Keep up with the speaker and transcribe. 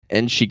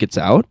And she gets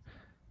out.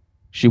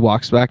 She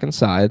walks back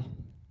inside.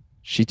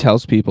 She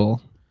tells people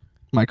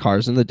my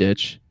car's in the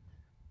ditch.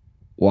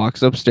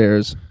 Walks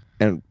upstairs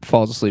and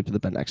falls asleep in the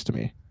bed next to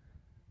me.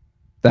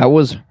 That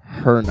was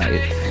her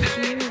night.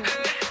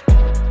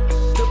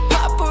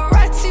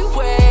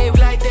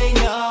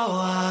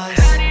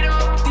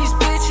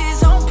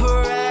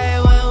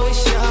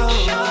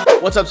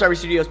 What's up, Sarby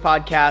Studios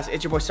podcast?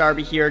 It's your boy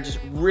Sarby here. Just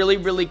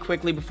really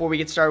quickly before we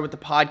get started with the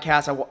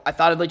podcast, I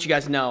thought I'd let you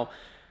guys know.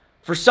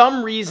 For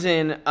some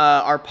reason,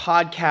 our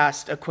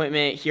podcast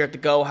equipment here at the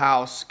Go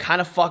House kind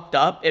of fucked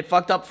up. It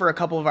fucked up for a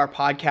couple of our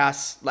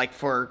podcasts, like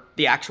for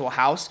the actual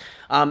house,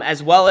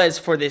 as well as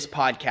for this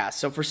podcast.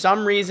 So for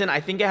some reason, I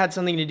think it had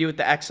something to do with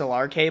the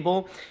XLR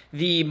cable.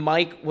 The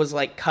mic was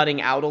like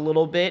cutting out a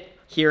little bit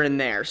here and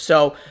there.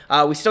 So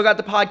we still got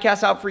the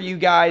podcast out for you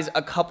guys.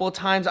 A couple of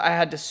times I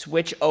had to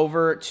switch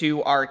over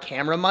to our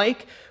camera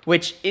mic,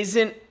 which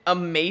isn't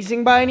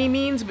amazing by any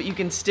means, but you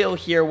can still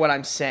hear what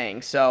I'm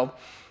saying. So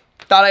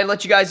thought I'd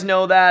let you guys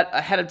know that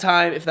ahead of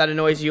time. If that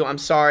annoys you, I'm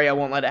sorry. I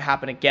won't let it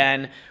happen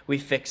again. We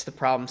fixed the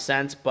problem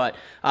since. But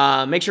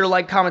make sure to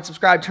like, comment,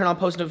 subscribe, turn on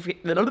post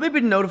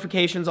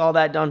notifications, all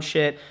that dumb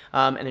shit,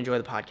 and enjoy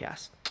the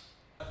podcast.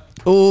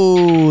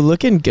 Ooh,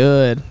 looking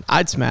good.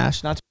 I'd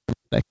smash. Not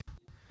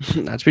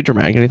to be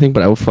dramatic or anything,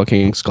 but I will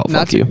fucking skull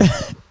fuck you.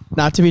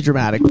 Not to be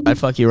dramatic, but I'd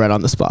fuck you right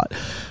on the spot.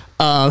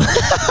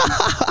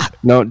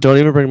 No, don't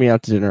even bring me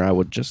out to dinner. I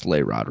would just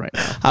lay Rod right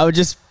now. I would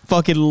just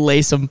fucking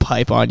lay some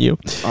pipe on you.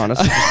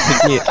 Honestly,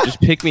 just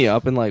pick me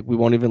up and like we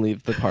won't even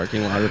leave the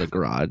parking lot or the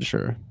garage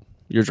or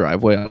your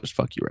driveway. I'll just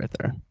fuck you right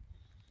there.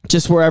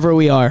 Just wherever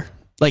we are,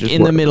 like just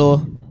in the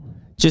middle,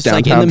 just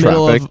downtown like in the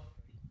middle traffic. of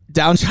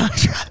downtown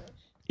traffic.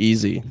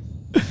 Easy.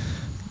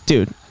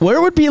 Dude,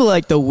 where would be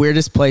like the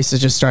weirdest place to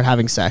just start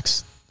having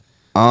sex?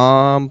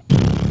 Honestly,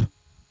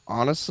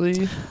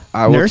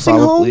 I would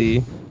probably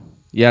home?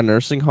 Yeah,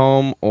 nursing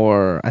home,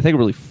 or I think a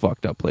really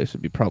fucked up place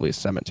would be probably a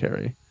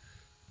cemetery.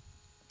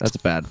 That's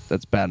bad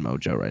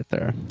mojo right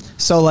there.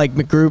 So like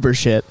MacGruber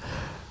shit.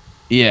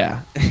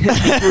 Yeah.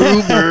 MacGruber.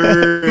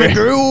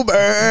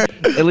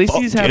 At least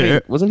he's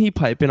having wasn't he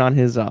piping on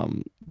his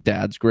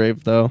dad's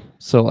grave though?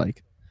 So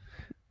like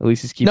at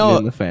least he's keeping it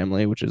in the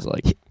family, which is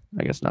like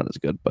I guess not as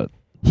good, but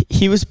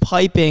he was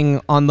piping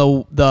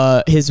on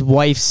his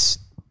wife's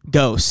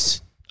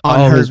ghost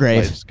on her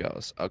grave. Wife's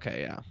ghost.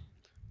 Okay, yeah.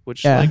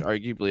 Which like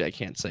arguably I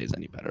can't say is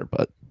any better,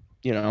 but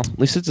you know, at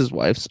least it's his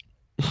wife's.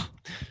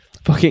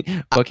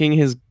 fucking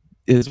his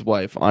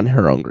wife on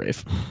her own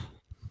grave.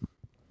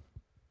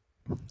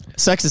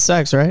 Sex is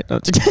sex, right?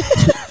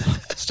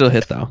 Still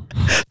hit though.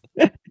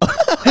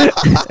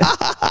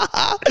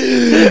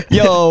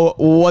 Yo,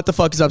 what the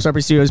fuck is up,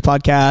 Sarby Studios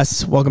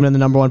podcast? Welcome to the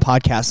 #1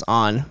 podcast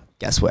on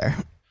guess where?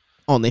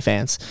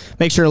 OnlyFans.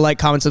 Make sure to like,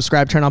 comment,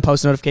 subscribe, turn on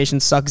post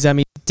notifications. Suck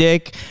Zemmy's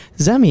dick.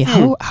 Zemmy,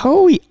 how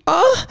are we?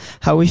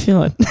 How are we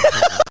feeling?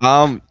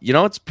 You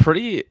know, it's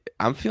pretty.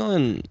 I'm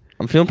feeling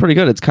pretty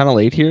good. It's kind of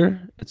late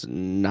here. It's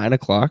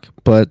 9:00,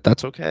 but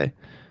that's okay.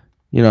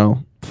 You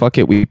know, fuck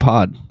it, we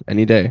pod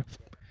any day.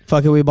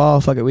 Fuck it, we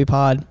ball. Fuck it, we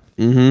pod.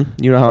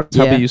 Mm-hmm. You know how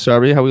about you,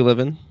 Sarby? How we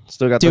living?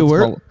 Still got that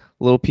small,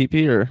 little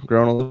pee-pee or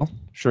growing a little,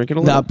 shrinking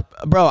a little?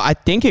 Bro, I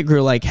think it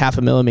grew like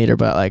 0.5 millimeter,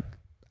 but like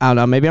I don't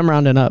know. Maybe I'm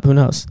rounding up. Who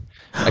knows?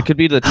 It could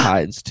be the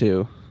tides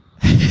too.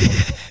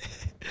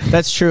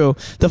 That's true.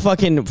 The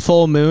fucking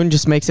full moon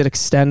just makes it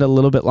extend a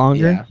little bit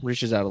longer. Yeah,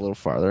 reaches out a little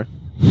farther.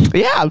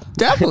 Yeah,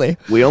 definitely.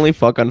 We only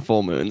fuck on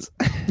full moons.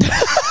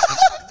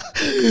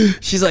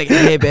 She's like,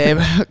 hey, babe,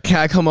 can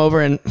I come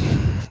over and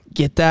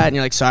get that? And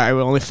you're like, sorry,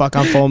 we only fuck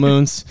on full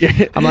moons.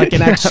 I'm like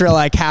an extra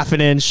like 1/2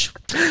 inch.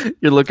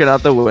 You're looking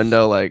out the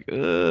window like,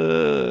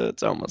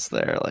 it's almost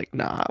there. Like,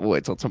 nah,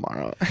 wait till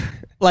tomorrow.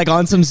 Like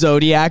on some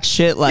Zodiac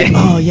shit, like,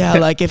 oh yeah,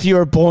 like if you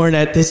were born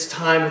at this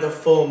time of the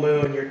full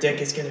moon, your dick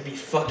is gonna be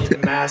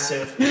fucking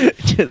massive.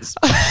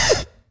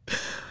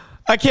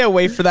 I can't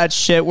wait for that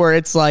shit where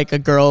it's like a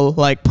girl,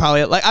 like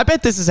probably, like I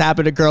bet this has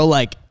happened. A girl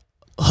like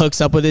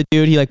hooks up with a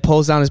dude, he like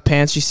pulls down his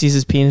pants, she sees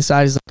his penis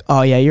side, he's like,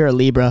 oh yeah, you're a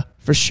Libra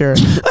for sure.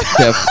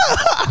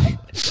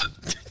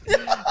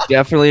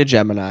 Definitely a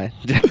Gemini.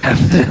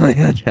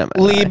 Definitely a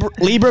Gemini.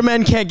 Libra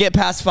men can't get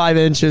past 5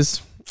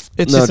 inches.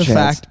 It's just a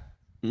fact.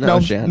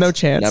 No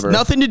chance. Never.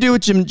 Nothing to do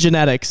with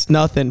genetics.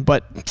 Nothing,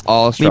 but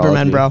all astrology. Libra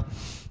men, bro.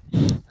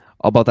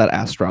 All about that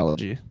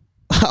astrology.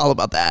 All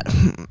about that.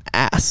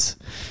 Ass.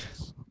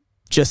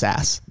 Just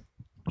ass.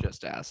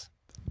 Just ass.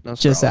 No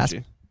astrology. Just ass.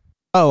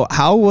 Oh,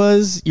 how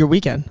was your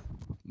weekend?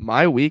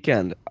 My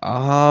weekend?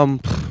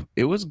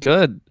 It was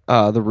good.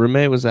 The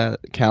roommate was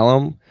at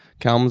Callum.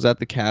 Callum was at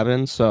the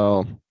cabin,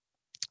 so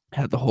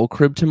I had the whole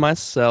crib to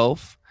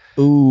myself.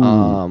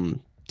 Ooh.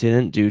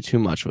 Didn't do too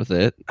much with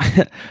it.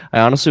 I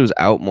honestly was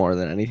out more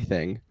than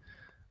anything.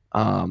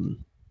 I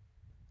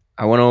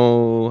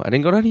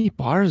didn't go to any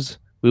bars.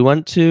 We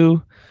went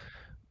to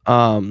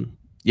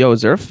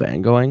is there a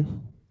fan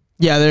going?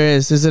 Yeah, there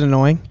is. Is it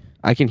annoying?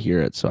 I can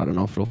hear it, so I don't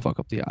know if it'll fuck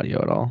up the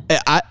audio at all.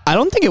 I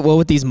don't think it will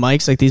with these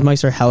mics. Like these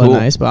mics are hella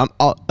nice, but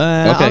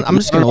I'm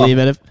just gonna leave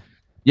it.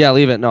 Yeah,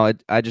 leave it. No,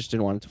 I just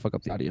didn't want it to fuck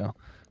up the audio.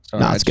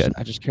 Sorry, No, it's good.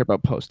 I just care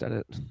about post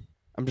edit.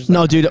 I'm just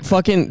No, dude,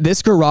 fucking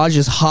this garage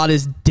is hot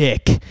as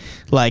dick.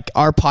 Like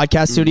our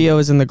podcast studio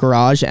is in the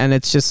garage, and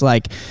it's just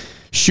like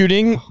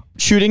shooting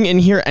in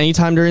here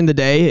anytime during the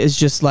day is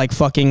just like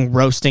fucking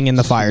roasting in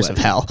the fires of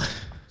hell.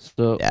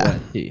 So Yeah.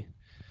 wetty.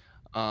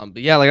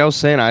 But yeah, like I was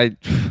saying, I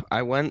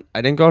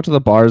didn't go out to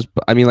the bars,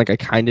 but I mean, like I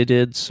kind of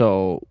did.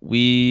 So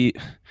I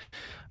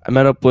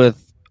met up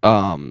with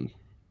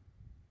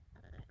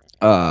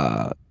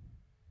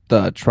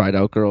the tried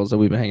out girls that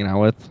we've been hanging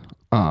out with.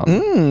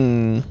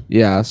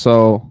 Yeah,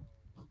 so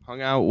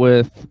hung out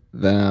with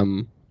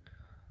them.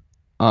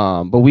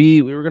 But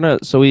we were gonna,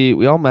 so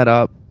we all met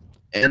up,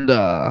 and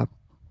God,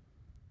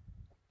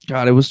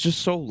 it was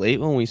just so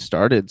late when we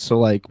started. So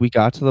like we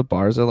got to the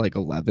bars at like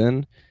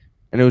 11,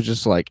 and it was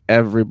just like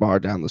every bar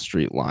down the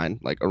street line,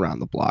 like around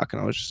the block,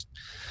 and it's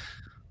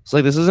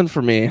like, this isn't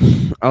for me.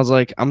 I was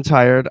like, I'm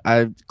tired.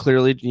 I've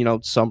clearly,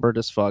 sunburned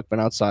as fuck, been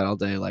outside all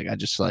day. Like I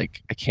just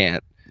like I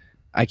can't.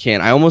 I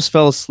almost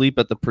fell asleep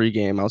at the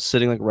pregame. I was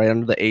sitting like right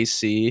under the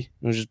AC. It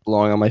was just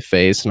blowing on my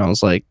face, and I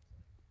was like,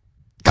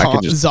 I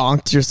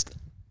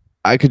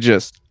could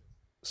just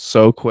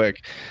so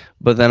quick.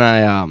 But then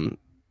I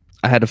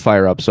had to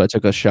fire up, so I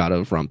took a shot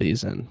of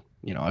Rumpies, and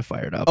I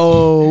fired up.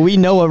 Oh, we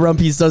know what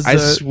Rumpies does. I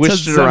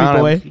switched it around.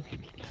 Boy.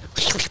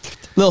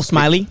 Little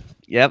smiley.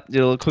 Yep,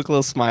 did a quick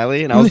little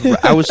smiley, and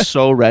I was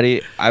so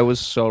ready. I was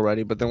so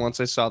ready. But then once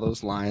I saw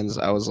those lines,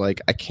 I was like,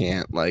 I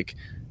can't do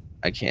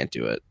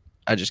it.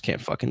 I just can't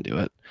fucking do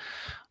it.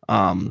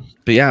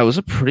 But yeah, it was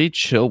a pretty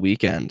chill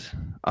weekend.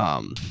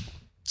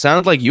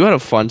 Sounded like you had a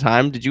fun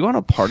time. Did you go on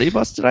a party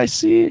bus? Did I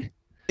see?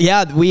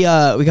 Yeah, we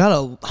got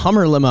a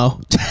Hummer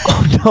limo.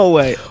 Oh no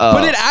way!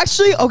 But it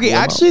actually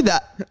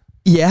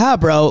yeah,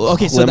 bro.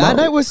 Okay, so Limo. that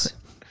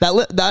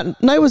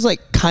night was like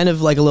kind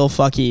of like a little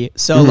fucky.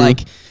 So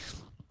like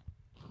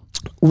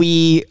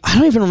I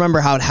don't even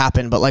remember how it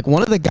happened, but like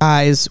one of the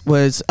guys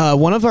was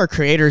one of our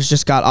creators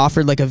just got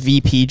offered like a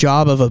VP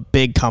job of a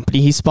big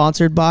company he's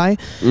sponsored by,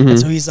 and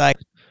so he's like,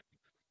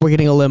 we're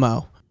getting a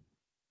limo,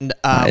 and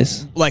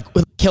Nice. like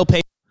he'll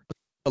pay.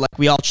 Like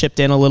we all chipped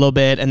in a little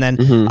bit, and then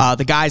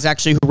the guys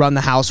actually who run the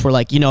house were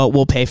like,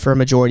 we'll pay for a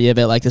majority of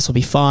it. Like this will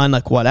be fun,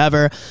 like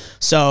whatever.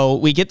 So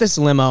we get this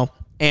limo,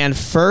 and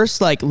first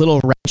like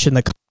little wrench in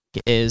the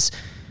is.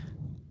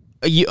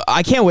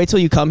 I can't wait till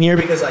you come here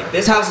because like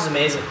this house is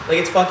amazing. Like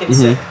it's fucking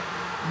sick.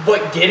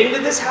 But getting to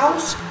this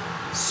house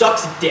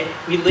sucks dick.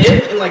 We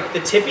live in like the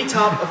tippy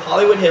top of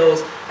Hollywood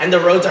Hills, and the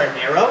roads are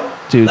narrow.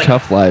 Dude, like,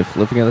 tough life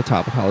living at the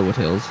top of Hollywood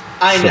Hills.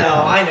 I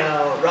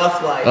know,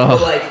 rough life. Oh,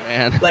 but like,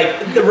 man.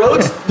 like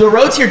the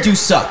roads here do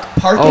suck.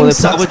 Parking Oh, they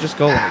sucks. probably just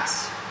go like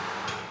ass.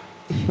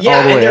 Yeah,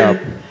 all the way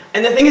up.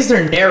 And the thing is,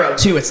 they're narrow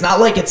too. It's not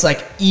like it's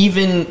like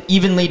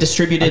evenly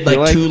distributed, I feel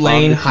like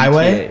 2-lane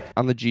highway.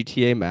 on the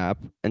GTA map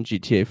and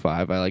GTA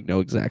 5, I like know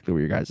exactly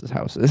where your guys'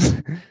 house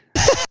is.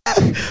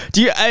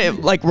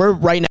 We're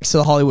right next to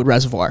the Hollywood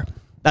Reservoir.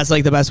 That's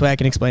like the best way I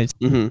can explain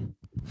it.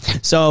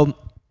 So,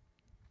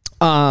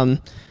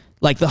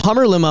 like the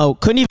Hummer limo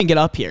couldn't even get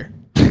up here.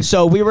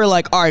 So we were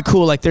like, all right,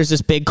 cool. Like there's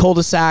this big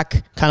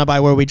cul-de-sac kind of by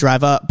where we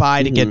drive up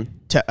by to get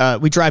to,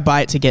 we drive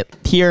by it to get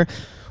here.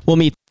 We'll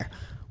meet there.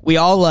 We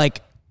all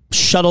like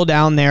shuttle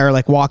down there,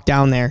 like walk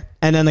down there.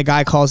 And then the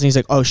guy calls and he's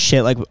like, oh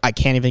shit, like I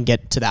can't even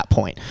get to that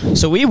point.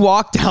 So we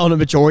walk down a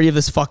majority of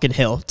this fucking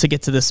hill to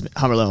get to this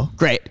Hummer limo.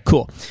 Great,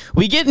 cool.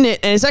 We get in it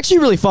and it's actually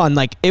really fun.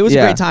 Like it was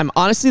a great time.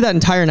 Honestly, that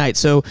entire night.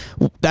 So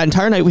that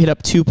entire night we hit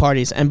up 2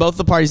 parties, and both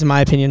the parties in my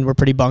opinion were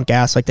pretty bunk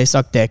ass. Like they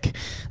sucked dick.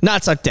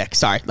 Not sucked dick,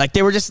 sorry. Like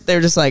they were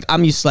just like,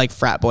 I'm used to like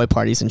frat boy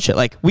parties and shit.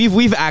 Like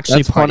we've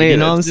actually That's partied, funny. you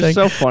know what I'm It's saying?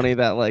 just so funny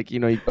that like,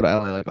 you go to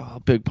LA like, oh,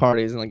 big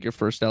parties, and like your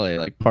first LA,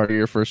 like party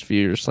your first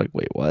few, you're just like,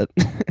 wait, what?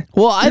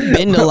 Well, I've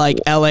been to like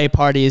LA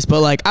parties, but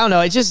like I don't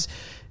know, it's just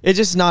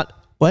not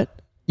what.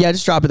 Yeah,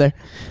 just drop it there.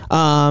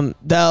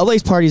 The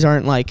LA's parties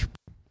aren't like,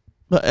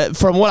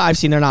 from what I've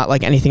seen, they're not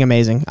like anything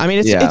amazing. I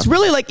mean, it's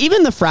really like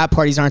even the frat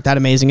parties aren't that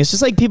amazing. It's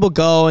just like people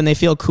go and they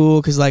feel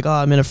cool because like, oh,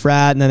 I'm in a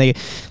frat, and then they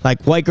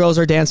like white girls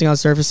are dancing on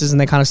surfaces and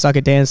they kind of suck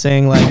at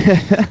dancing. Like,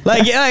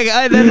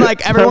 then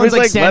like everyone's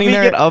like standing let me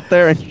there. get up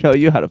there and show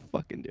you how to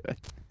fucking do it.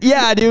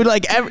 Yeah, dude.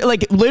 Like,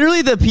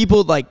 literally, the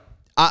people like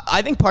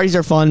I think parties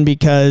are fun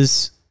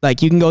because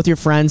like you can go with your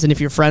friends, and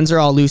if your friends are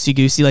all loosey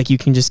goosey, like you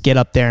can just get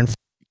up there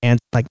and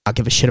like not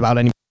give a shit about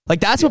anything. Like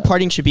that's what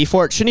partying should be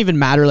for. It shouldn't even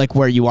matter like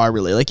where you are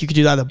really. Like you could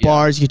do that at the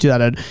bars, you could do that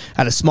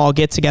at a small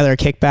get together, a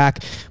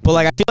kickback. But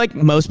like I feel like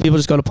most people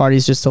just go to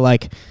parties just to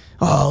like,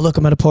 oh look,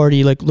 I'm at a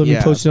party, like let me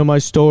post it on my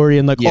story,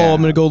 and like oh I'm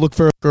gonna go look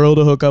for a girl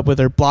to hook up with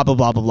her, blah blah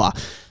blah blah blah.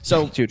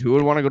 So dude, who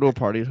would want to go to a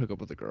party and hook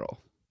up with a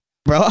girl?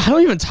 Bro, I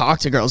don't even talk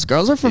to girls.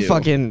 Girls are for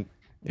fucking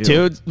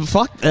dudes.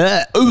 Fuck.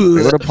 I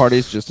go to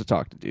parties just to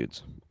talk to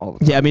dudes all the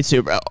time. Yeah, me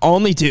too, bro.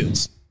 Only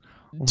dudes.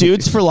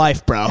 Dudes for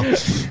life, bro. I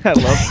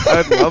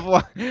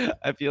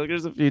feel like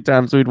there's a few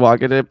times we'd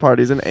walk into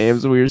parties in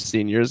Ames when we were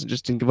seniors and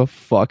just didn't give a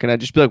fuck, and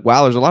I'd just be like,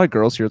 wow, there's a lot of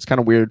girls here. It's kind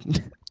of weird.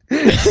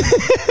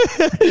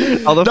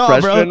 All the No,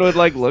 freshmen bro. would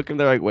like look and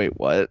they're like, "Wait,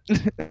 what?"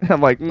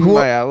 I'm like,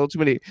 yeah, a little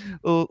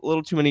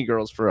too many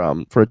girls for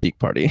a geek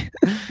party."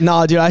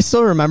 No, dude, I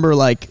still remember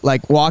like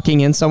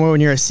walking in somewhere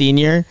when you're a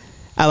senior.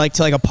 I like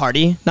to like a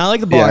party, not like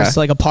the bars,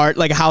 Yeah.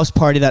 like a house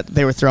party that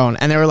they were throwing,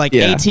 and they were like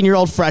Yeah.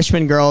 18-year-old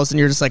freshman girls, and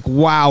you're just like,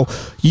 wow,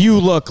 you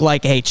look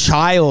like a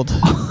child.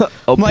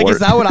 I'm like, is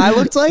that what I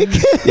looked like?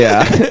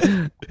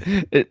 Yeah.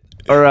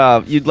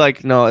 You'd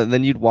like no, and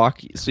then you'd walk.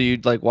 So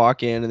you'd like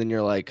walk in, and then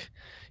you're like,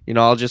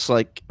 I'll just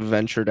like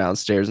venture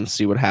downstairs and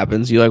see what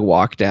happens. You like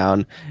walk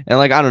down, and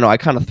like I don't know, I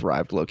kind of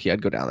thrived low key.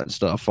 I'd go down there and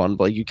still have fun,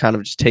 but like you kind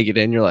of just take it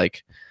in. You're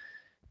like,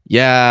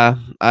 yeah,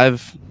 I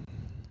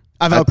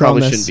outgrown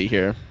probably this. shouldn't be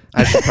here.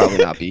 I should probably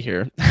not be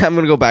here. I'm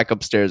gonna go back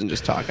upstairs and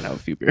just talk and have a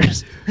few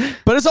beers.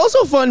 But it's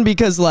also fun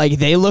because like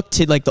they look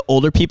to like the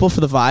older people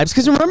for the vibes.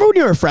 Because remember when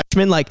you were a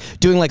freshman, like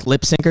doing like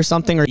lip sync or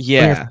something, or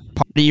Yeah. your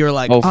party, you were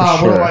like, Oh, for what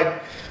sure.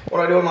 do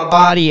I do with my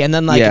body? And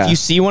then like Yeah. if you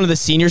see one of the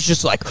seniors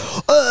just like,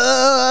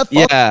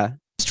 Yeah.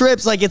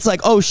 strips, like it's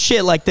like, oh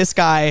shit, like this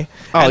guy.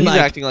 Oh, and, he's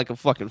like, acting like a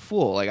fucking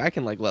fool. Like I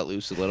can like let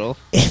loose a little.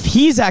 if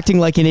he's acting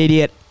like an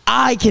idiot,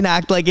 I can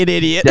act like an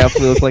idiot.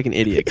 Definitely look like an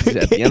idiot. 'Cause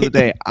at the end of the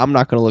day, I'm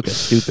not gonna look as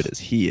stupid as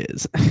he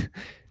is.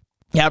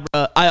 Yeah,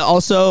 bro.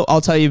 I'll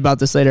tell you about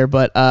this later,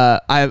 but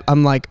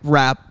I'm like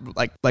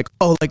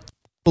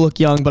look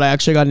young, but I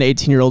actually got an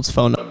 18-year-old's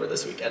phone number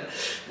this weekend.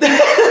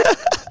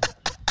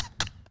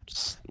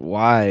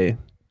 Why?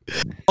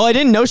 Oh, I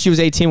didn't know she was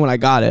 18 when I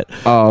got it.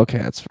 Oh, okay,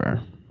 that's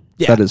fair.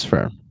 Yeah. That is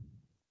fair.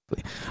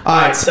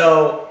 All right,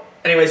 so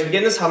anyways, we get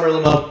in this Hummer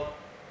limo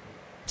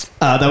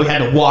that we had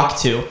to walk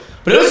to.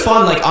 But it was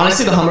fun. Like,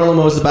 honestly, the Hummer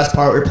limo was the best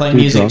part. We were playing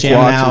music, Drunk jamming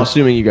walks, I'm out.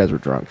 assuming you guys were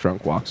drunk.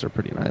 Drunk walks are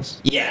pretty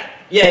nice. Yeah.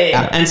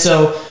 And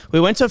so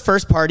we went to a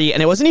first party,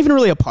 and it wasn't even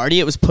really a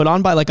party. It was put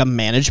on by, like, a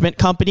management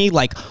company.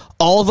 Like,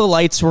 all the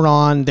lights were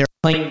on. They were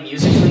playing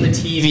music from the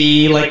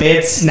TV. Like, they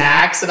had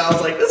snacks, and I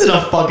was like, this is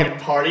a fucking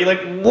party.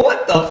 Like,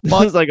 what the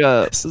fuck?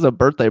 This is a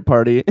birthday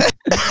party.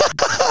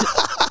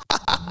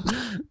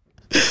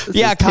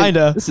 Yeah, kind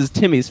of. This is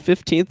Timmy's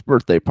 15th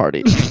birthday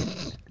party.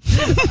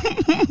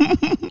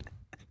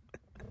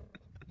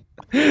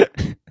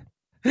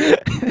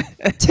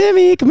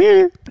 Timmy, come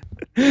here.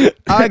 All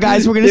right,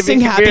 guys, we're going to sing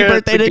Timmy, come happy here.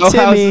 birthday The to Go House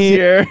is Timmy.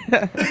 here.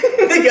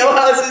 The Go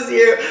House is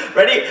here.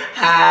 Ready?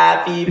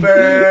 Happy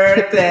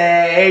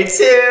birthday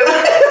to.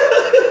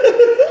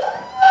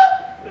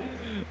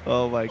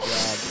 Oh my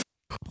god.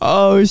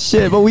 Oh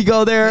shit! But we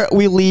go there,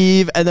 we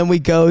leave, and then we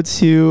go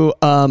to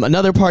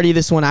another party.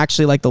 This one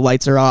actually, like, the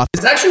lights are off.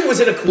 This actually was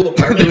in a cool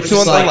apartment. It was This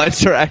one, just the like,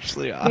 lights are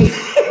actually on.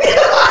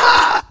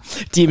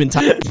 Demon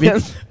time.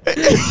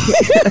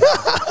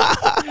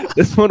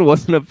 This one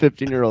wasn't a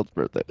 15-year-old's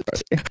birthday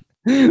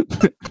party.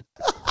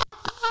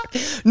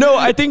 No,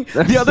 I think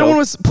the other one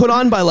was put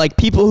on by like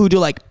people who do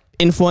like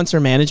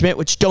influencer management.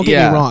 Which, don't get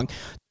Yeah. me wrong,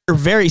 they're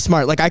very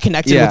smart. Like, I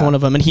connected with Yeah. one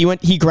of them, and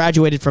he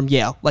graduated from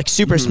Yale. Like,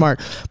 super smart.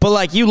 But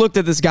like, you looked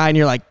at this guy and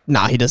you're like,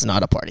 nah, he doesn't know how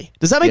to party.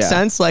 Does that make Yeah.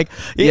 sense? Like,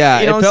 Yeah,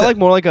 you know it what I'm felt saying? like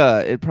more like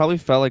it probably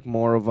felt like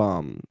more of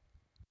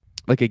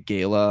like a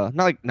gala,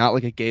 not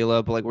like a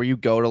gala, but like where you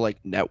go to like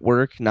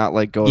network, not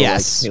like go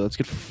Yes. to like, hey, let's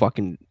get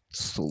fucking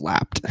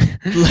slapped.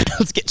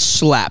 Let's get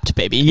slapped,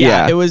 baby.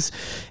 Yeah, Yeah.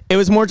 it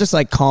was more just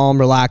like calm,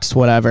 relaxed,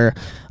 whatever.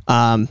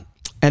 And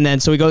then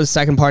so we go to the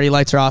second party,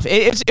 lights are off.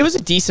 It was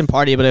a decent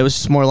party, but it was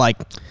just more like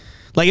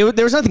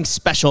there was nothing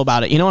special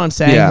about it. You know what I'm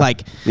saying? Yeah.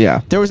 Like, Yeah.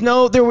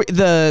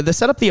 the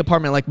set up the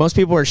apartment, like, most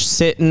people were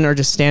sitting or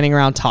just standing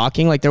around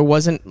talking. Like, there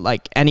wasn't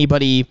like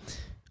anybody,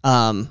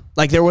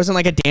 like, there wasn't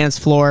like a dance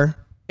floor.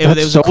 It That's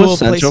was so a cool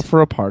essential place.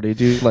 for a party,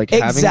 dude. Like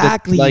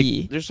Exactly.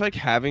 having just like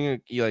having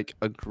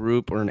a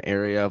group or an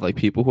area of like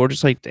people who are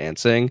just like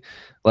dancing,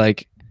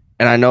 like.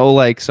 And I know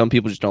like some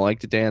people just don't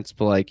like to dance,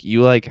 but like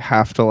you like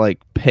have to like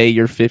pay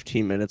your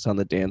 15 minutes on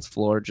the dance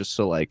floor just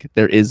so like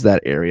there is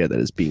that area that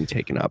is being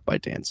taken up by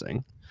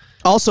dancing.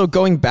 Also,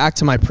 going back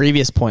to my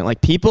previous point, like,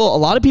 a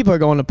lot of people are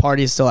going to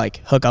parties to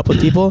like hook up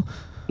with people.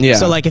 Yeah.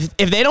 So like if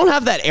they don't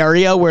have that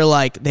area where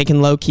like they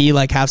can low key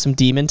like have some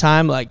demon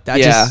time, like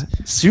that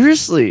just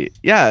Seriously.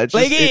 Yeah. It's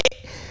like just,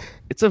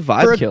 it's a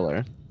vibe for a-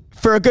 killer.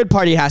 for a good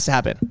party it has to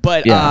happen.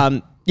 But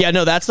Yeah.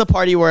 no, that's the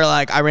party where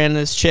like I ran into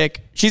this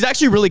chick. She's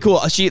actually really cool.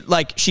 She's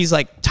like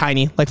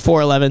tiny, like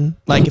 4'11".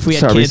 Like if we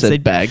had Sorry, kids, said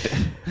they'd bagged.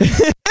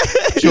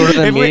 Shorter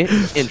than If we- me.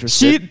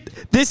 Interested.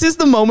 This is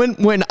the moment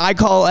when I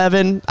call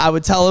Evan. I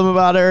would tell him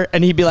about her,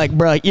 and he'd be like,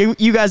 "Bro, you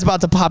guys about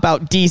to pop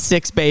out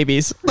D6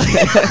 babies,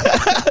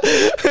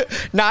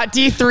 not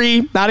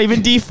D3, not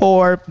even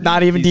D4,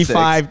 not even D6.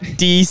 D5,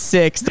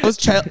 D6. Those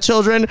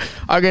children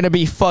are gonna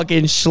be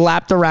fucking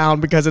slapped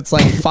around because it's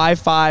like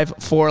 5'5",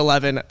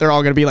 4'11". They're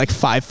all gonna be like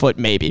 5 foot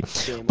maybe.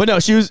 But no,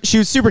 she was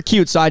super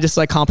cute. So I just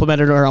like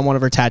complimented her on one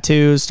of her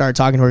tattoos, started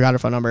talking to her, got her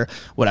phone number,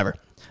 whatever.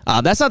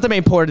 That's not the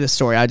main part of the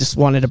story. I just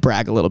wanted to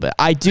brag a little bit.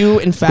 I do,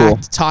 in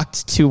fact, talk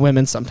to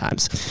women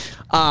sometimes.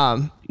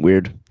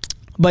 Weird.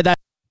 But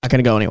that's not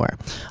going to go anywhere.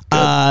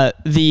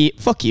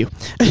 Fuck you.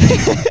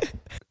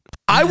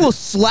 I will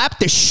slap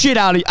the shit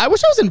out of you. I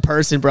wish I was in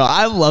person, bro.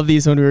 I love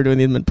these when we were doing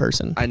them in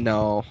person. I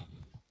know.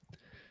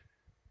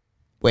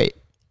 Wait.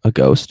 A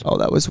ghost? Oh,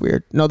 that was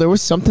weird. No, there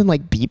was something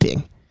like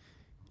beeping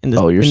in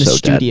the, You're in the so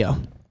studio.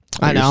 dead.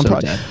 I know. You're I'm so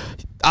probably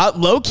dead.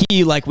 low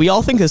key. Like we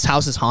all think this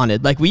house is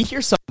haunted. Like we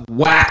hear some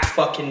whack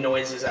fucking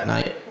noises at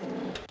night.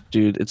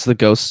 Dude, it's the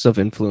ghosts of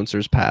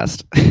influencers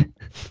past.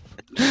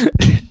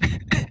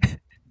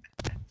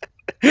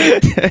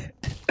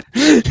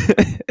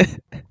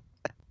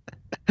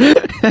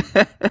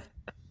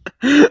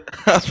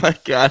 Oh my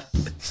god.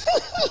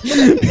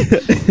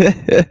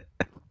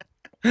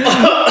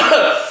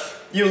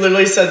 You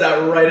literally said that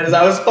right as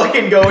I was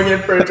fucking going in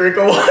for a drink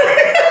of water.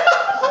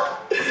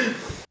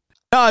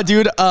 No,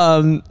 dude.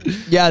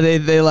 Yeah,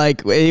 they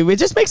like it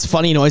just makes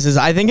funny noises.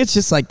 I think it's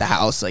just like the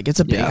house. Like it's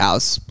a big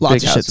house.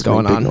 Lots of shit's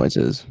going on.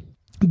 Noises.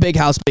 Big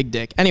house, big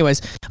dick.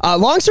 Anyways,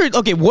 long story.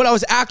 Okay, what I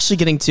was actually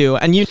getting to,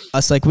 and you know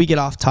us, like we get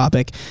off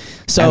topic.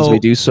 So As we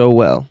do so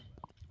well.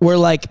 we're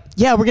like,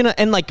 yeah, we're gonna,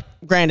 and like,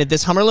 granted,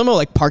 this Hummer limo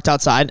like parked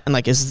outside and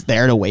like is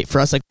there to wait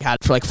for us. Like we had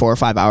it for like 4 or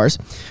 5 hours.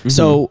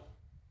 So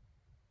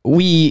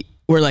we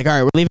were like, all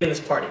right, we're leaving This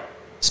party.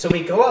 So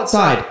we go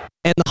outside.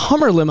 and the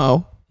Hummer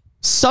limo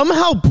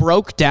somehow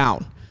broke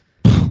down.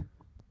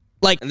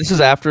 Like And this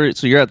is after,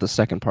 so you're at the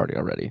second party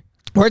already.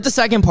 we're at the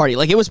second party.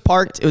 Like it was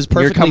parked. It was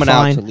You're perfectly coming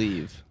fine. out to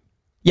leave.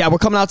 Yeah, we're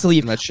coming out to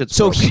leave. And that shit's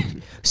so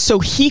broken.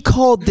 he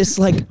called this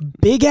like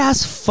big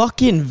ass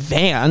fucking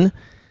van,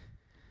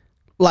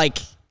 like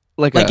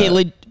Like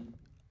an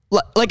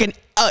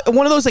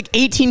one of those like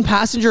 18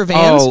 passenger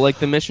vans. Oh, like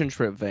the mission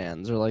trip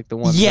vans or like the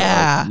ones.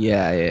 Yeah. That, like,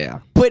 yeah.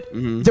 But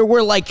there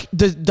were like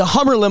the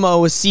Hummer limo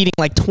was seating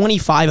like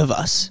 25 of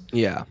us.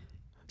 Yeah.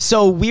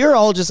 So we were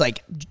all just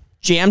like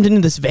jammed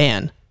into this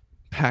van.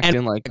 Packed And-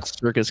 in like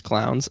circus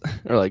clowns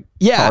or like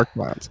Yeah. car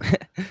clowns.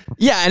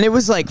 Yeah, and it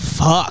was like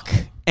fuck.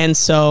 And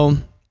so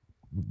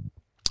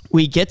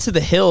we get to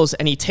the hills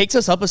and he takes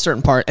us up a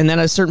certain part, and then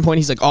at a certain point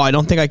he's like, "Oh, I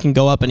don't think I can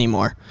go up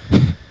anymore."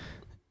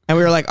 And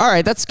we were like, "All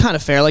right, that's kind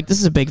of fair. Like this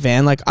is a big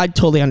van. Like I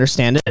totally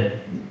understand it."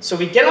 So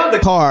we get out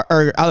of the Out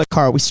of the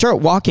car, we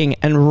start walking,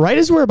 and right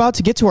as we're about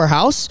to get to our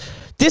house,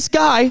 this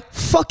guy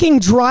fucking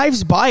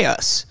drives by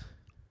us.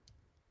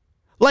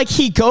 Like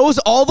he goes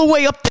all the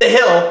way up the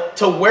hill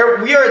to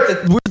where we are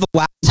at we're the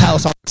last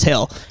house on this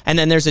hill, and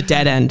then there's a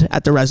dead end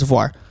at the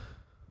reservoir.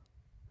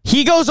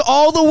 He goes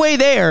all the way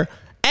there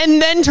and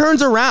then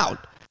turns around.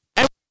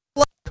 And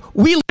like,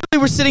 we literally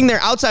were sitting there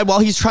outside while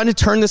he's trying to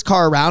turn this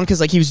car around because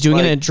like he was doing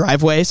it in a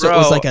driveway, so it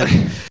was bro. like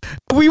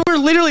we were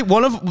literally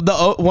one of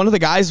the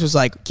guys was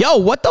like, "Yo,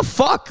 what the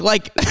fuck?"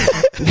 Like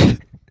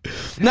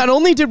not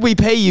only did we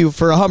pay you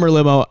for a Hummer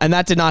limo, and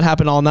that did not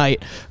happen all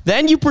night,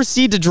 then you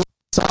proceed to drive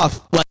us off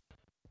like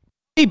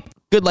a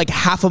good like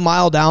half a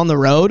mile down the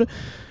road,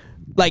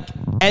 like,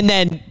 and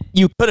then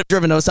you could have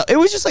driven us up. It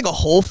was just like a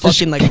whole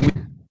fucking like.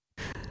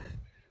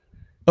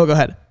 Oh, go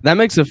ahead. That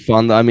makes it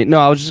fun though. I mean, no,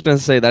 I was just gonna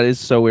say that is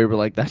so weird, but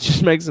like that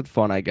just makes it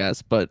fun, I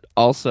guess. But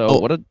also,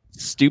 what a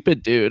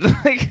stupid dude.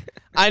 Like,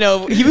 I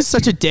know he was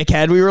such a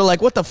dickhead. We were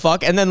like, "What the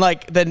fuck?" And then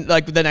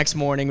the next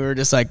morning, we were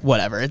just like,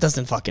 "Whatever, it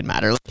doesn't fucking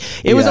matter." Like,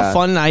 it was a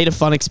fun night, a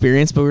fun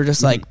experience, but we were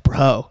just like,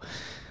 "Bro,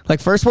 like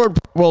first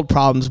world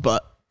problems."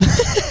 But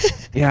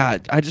yeah,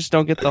 I just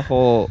don't get the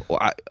whole.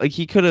 Like,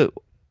 he could have.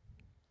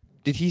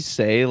 Did he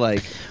say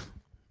like?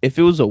 If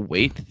it was a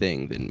weight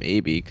thing, then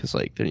maybe, because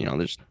like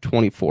there's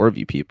 24 of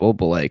you people,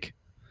 but like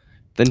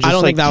then just I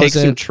don't like think that take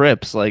was some it.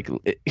 trips. Like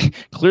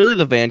clearly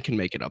the van can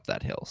make it up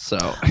that hill. So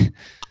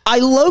I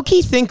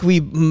low-key think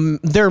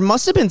there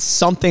must have been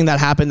something that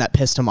happened that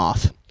pissed him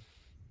off.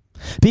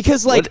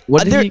 Because like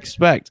what did he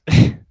expect?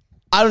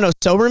 I don't know.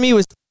 Sober Me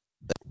was,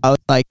 I was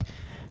like,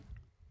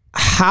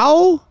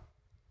 how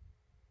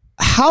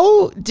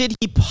did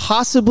he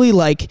possibly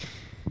like?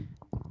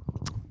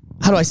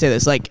 How do I say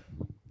this? Like,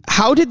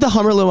 how did the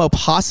Hummer limo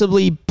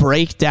possibly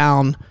break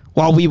down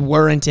while we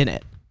weren't in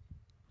it?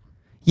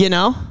 You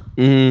know?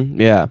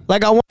 Yeah.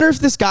 Like, I wonder if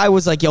this guy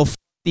was like, "Yo, f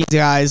these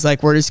guys.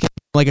 Like, we're just gonna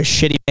like a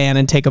shitty van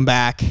and take them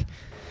back."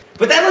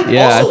 But that like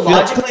Yeah, also I feel-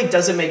 logically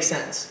doesn't make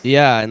sense.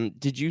 Yeah, and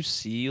did you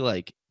see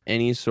like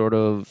any sort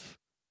of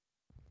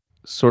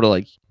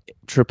like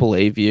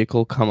AAA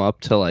vehicle come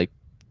up to like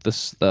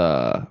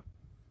the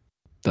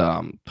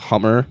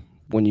Hummer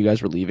when you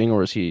guys were leaving, or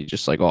was he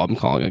just like, "Oh, I'm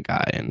calling a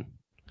guy"? And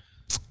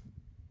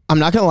I'm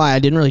not gonna lie, I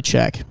didn't really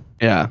check.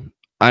 yeah,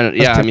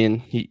 I mean,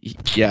 he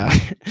yeah,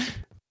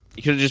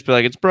 he could have just been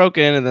like, "It's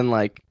broken," and then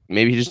like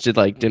maybe he just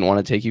didn't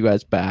want to take you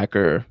guys back,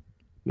 or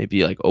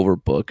maybe like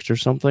overbooked or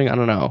something. I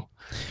don't know.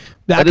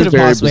 That is could have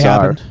very possibly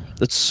bizarre. happened.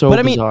 That's so But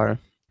I mean- bizarre.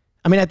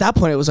 I mean, at that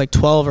point, it was like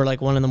 12 or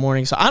like 1 in the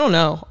morning. So I don't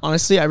know.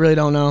 Honestly, I really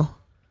don't know.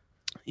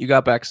 You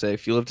got back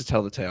safe. You live to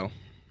tell the tale.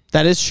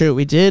 That is true.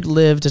 We did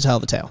live to tell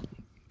the tale.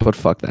 But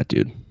fuck that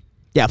dude.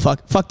 Yeah,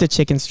 fuck the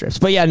chicken strips.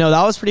 But yeah, no,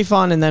 that was pretty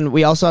fun. And then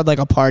we also had like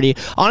a party.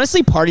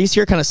 Honestly, parties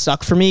here kind of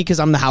suck for me because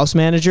I'm the house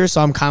manager.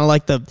 So I'm kind of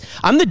like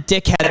I'm the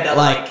dickhead that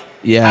like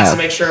Yeah. has to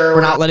make sure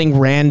we're not letting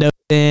randos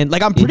in.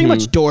 Like I'm pretty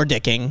much door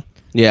dicking.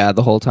 Yeah,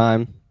 the whole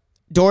time.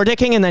 Door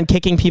dicking and then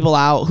kicking people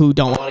out who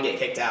don't want to get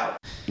kicked out.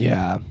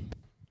 Yeah.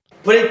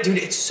 But dude,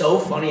 it's so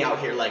funny out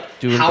here. Like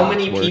Doing how God's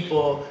many work.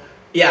 people,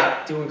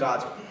 yeah, doing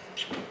God's work.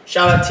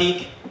 Shout out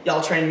Teak.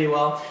 Y'all trained me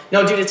well.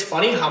 No, dude, it's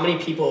funny how many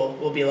people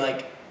will be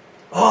like,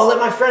 oh, let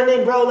my friend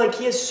in, bro. Like,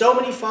 he has so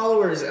many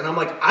followers. And I'm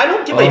like, I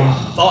don't give a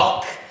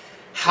fuck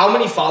how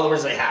many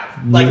followers they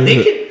have. Like,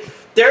 they can,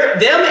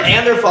 them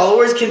and their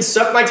followers can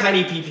suck my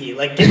tiny PP.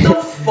 Like, get the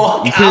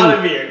fuck out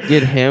of here.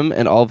 Get him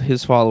and all of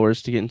his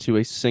followers to get into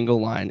a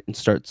single line and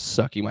start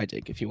sucking my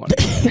dick if you want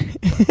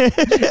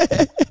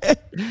to.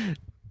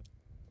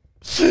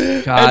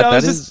 God,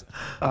 that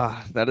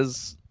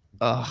is.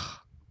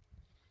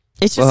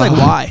 It's just like,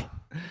 why?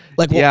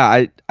 Like,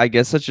 yeah, I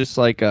guess it's just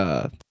like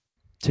a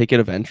ticket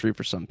of entry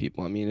for some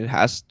people. I mean, it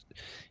has.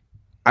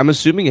 I'm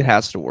assuming it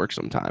has to work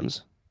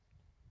sometimes.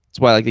 That's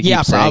why like they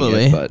keep saying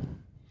it, but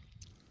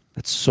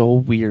that's so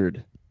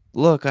weird.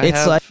 Look, I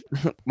have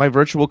my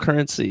virtual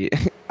currency.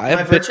 I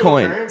have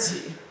Bitcoin.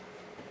 Currency.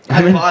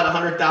 I bought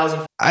 100,000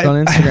 on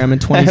Instagram in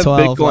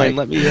 2012. Bitcoin,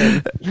 let me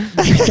in.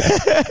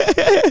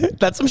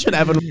 That's some shit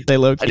happened. They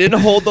look. I didn't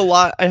hold the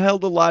line. I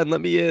held the line.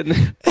 Let me in.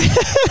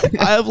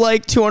 I have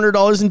like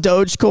 $200 in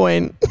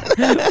Dogecoin.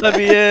 Let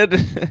me in.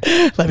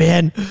 Let me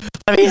in.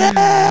 Let me in.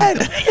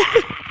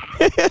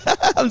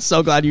 I'm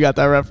so glad you got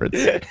that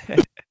reference.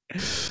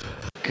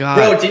 God,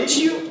 bro, didn't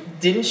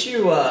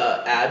you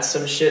add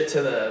some shit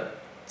to the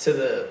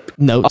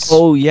notes?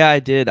 Oh yeah, I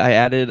did. I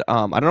added.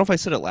 I don't know if I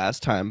said it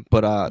last time,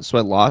 but so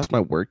I lost my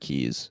work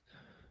keys.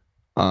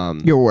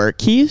 Your work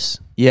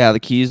keys? Yeah, the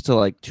keys to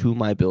like to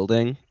my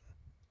building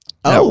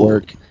at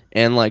work,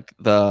 and like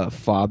the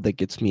fob that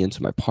gets me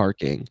into my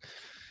parking.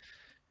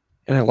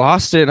 And I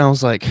lost it, and I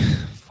was like,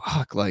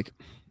 "Fuck!" Like,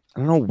 I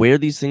don't know where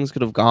these things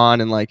could have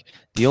gone. And like,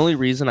 the only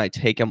reason I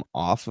take them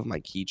off of my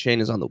keychain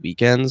is on the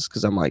weekends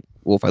because I'm like,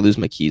 well, if I lose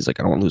my keys, like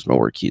I don't want to lose my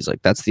work keys.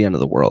 Like that's the end of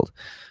the world.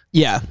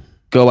 Yeah.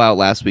 Go out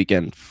last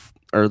weekend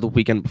or the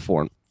weekend before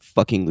and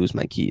fucking lose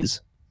my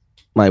keys,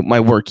 my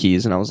work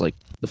keys, and I was like,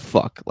 the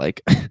fuck,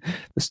 like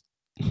this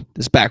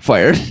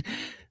backfired.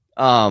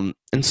 And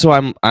so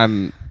I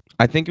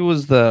think it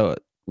was the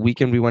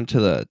weekend we went to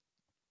the.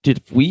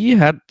 Did we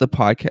have the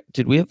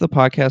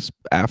podcast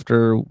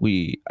after I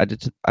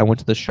went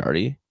to the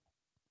Shardy?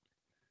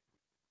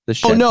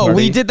 Oh no, Shardy?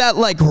 we did that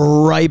like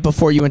right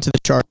before you went to the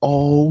Shardy.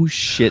 Oh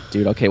shit,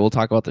 dude. Okay, we'll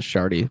talk about the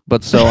Shardy.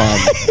 But so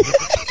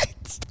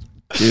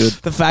dude,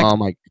 the fact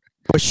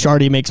with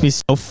Shardy makes me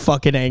so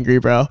fucking angry,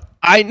 bro.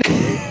 I know.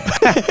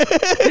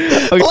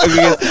 I want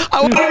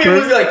to be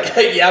able to be like,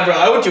 hey, yeah, bro,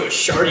 I went to a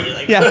Shardy.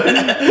 Like, yeah, you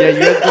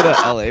guys go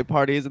to LA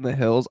parties in the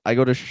hills. I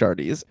go to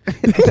Shardies.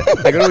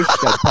 I go to a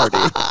shed party.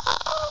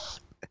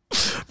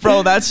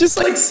 Bro, that's just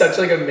like such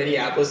like a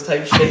Minneapolis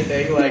type shit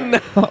thing. Like, no.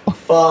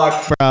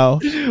 Fuck,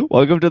 bro.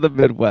 Welcome to the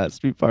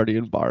Midwest. We party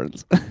in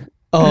barns.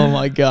 Oh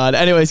my god.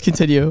 Anyways,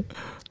 continue.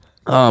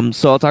 So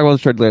I'll talk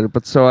about the Shardy later.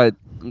 But so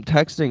I'm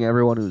texting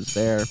everyone who's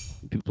there,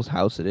 people's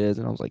house it is,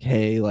 and I was like,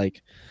 hey,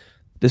 like,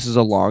 this is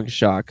a long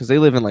shot because they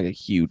live in like a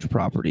huge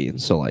property,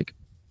 and so like,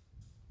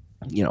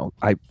 you know,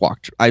 I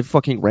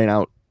fucking ran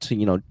out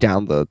to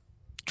down the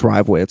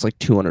driveway. It's like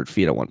 200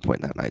 feet at one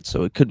point that night,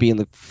 so it could be in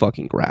the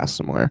fucking grass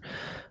somewhere.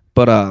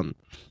 But I'm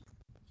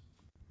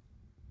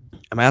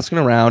asking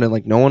around, and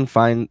like no one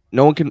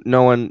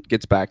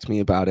gets back to me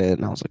about it,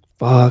 and I was like,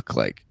 fuck,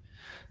 like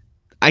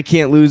I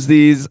can't lose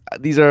these.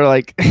 These are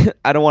like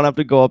I don't want to have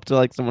to go up to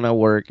like someone at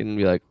work and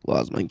be like,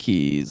 lost my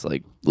keys.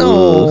 Like,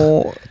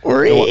 no,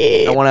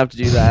 I don't want to have to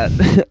do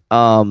that.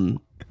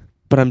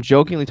 But I'm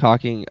jokingly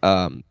talking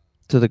to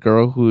the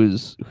girl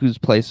whose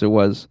place it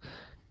was,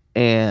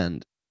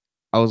 and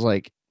I was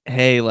like,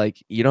 hey, like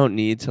you don't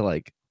need to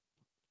like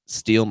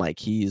steal my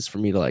keys for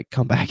me to like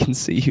come back and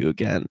see you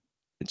again.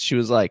 And she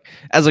was like,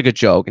 as like a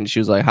joke, and she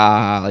was like,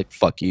 ha, like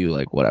fuck you,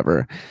 like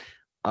whatever.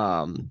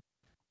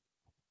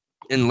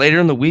 And later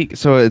in the week,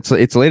 so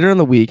it's later in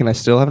the week, and I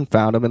still haven't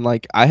found them. And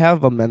like, I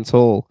have a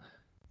mental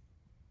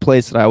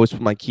place that I always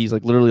put my keys,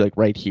 like literally like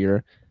right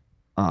here,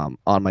 on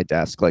my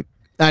desk. Like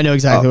I know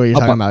exactly what you're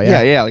talking about.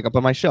 Yeah, like up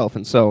on my shelf.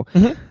 And so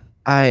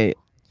I'm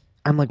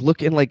like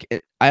looking, like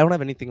I don't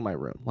have anything in my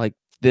room. Like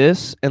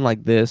this and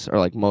like this are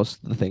like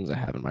most of the things I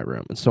have in my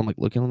room. And so I'm like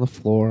looking on the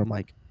floor. I'm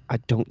like, I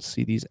don't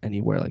see these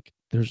anywhere. Like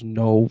there's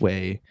no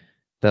way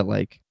that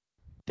like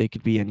they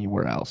could be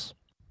anywhere else.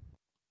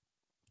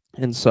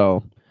 And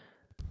so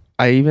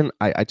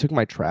I took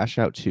my trash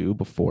out too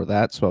before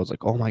that. So I was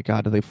like, oh my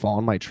God, did they fall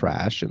in my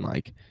trash? And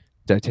like,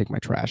 did I take my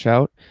trash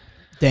out?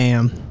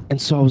 Damn.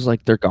 And so I was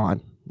like, they're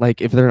gone.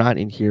 Like if they're not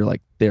in here,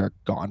 like they're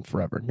gone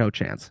forever. No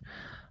chance.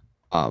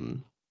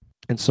 And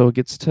so it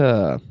gets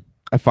to,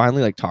 I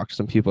finally like talked to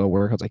some people at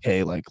work. I was like,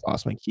 hey, like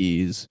lost my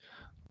keys.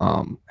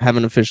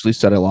 Haven't officially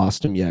said I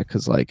lost them yet.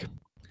 Cause like,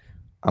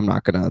 I'm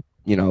not gonna,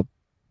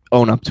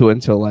 own up to it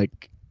until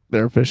like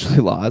they're officially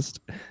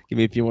lost. Give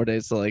me a few more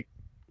days to like,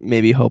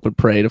 maybe hope and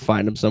pray to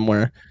find him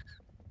somewhere.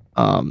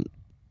 And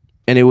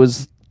it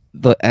was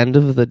the end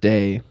of the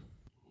day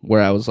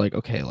where I was like,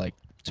 okay, like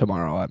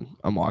tomorrow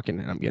I'm walking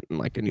and I'm getting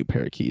like a new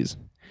pair of keys.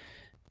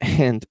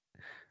 And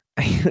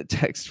I get a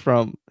text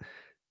from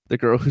the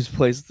girl whose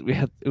place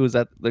it was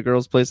at the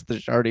girl's place at the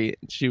Shardy,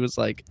 and she was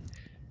like,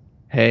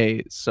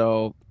 hey,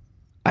 so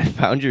I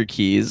found your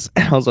keys.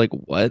 And I was like,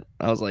 what?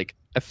 I was like,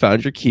 I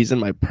found your keys in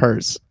my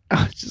purse.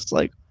 I was just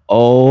like,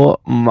 oh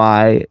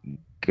my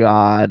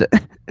God.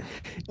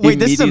 Wait,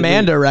 this is Immediately-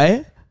 Amanda,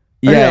 right?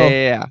 Yeah, Or no?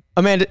 yeah.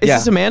 Amanda, is Yeah.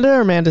 this Amanda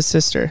or Amanda's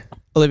sister?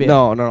 Olivia.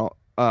 No.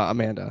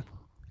 Amanda.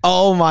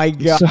 Oh my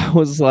God. So I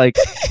was like,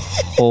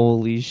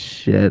 holy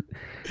shit.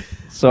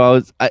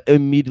 So I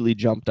immediately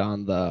jumped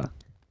on the,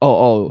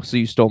 so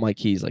you stole my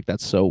keys. Like,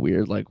 that's so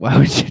weird. Like, why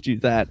would you do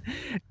that?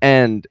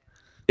 And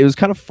it was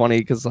kind of funny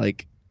because,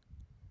 like,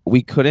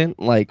 we couldn't,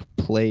 like,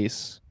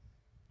 place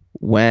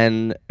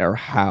when or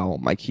how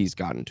my keys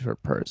got into her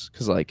purse.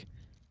 Because, like,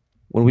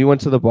 when we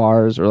went to the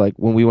bars or, like,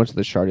 when we went to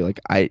the Shardy, like,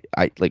 I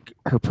like,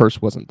 her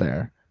purse wasn't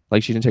there.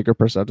 Like, she didn't take her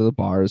purse out to the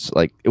bars.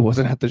 Like, it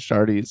wasn't at the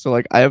Shardy. So,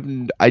 like,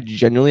 I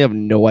genuinely have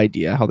no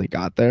idea how they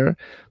got there.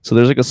 So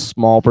there's, like, a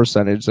small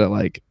percentage that,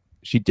 like,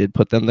 she did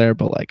put them there,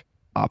 but, like,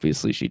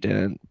 obviously she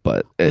didn't.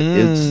 But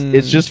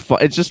it's just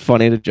it's just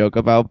funny to joke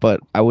about.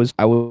 But I was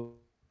Oh.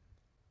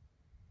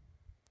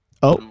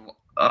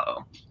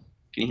 uh-oh.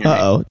 Can you hear me?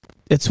 Uh-oh.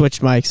 It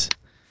switched mics.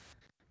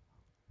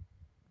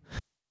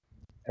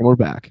 And we're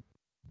back.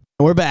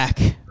 We're back.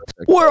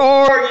 Where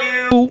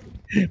are you?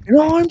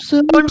 No, I'm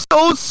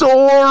so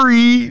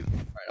sorry.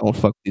 I won't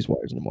fuck with these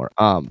wires anymore.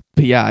 But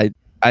yeah,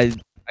 I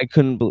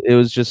couldn't. It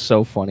was just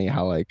so funny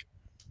how, like,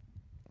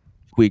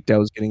 tweaked I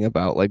was getting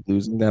about, like,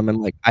 losing them,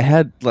 and, like, I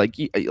had, like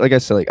I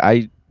said,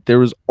 like, there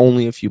was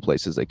only a few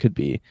places they could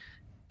be,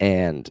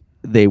 and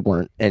they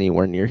weren't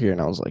anywhere near here,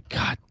 and I was like,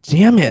 God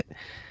damn it.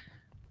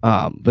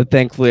 But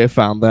thankfully I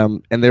found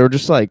them, and they were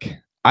just like,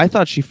 I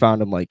thought she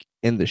found them, like,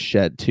 in the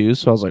shed too,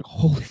 so I was like,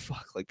 holy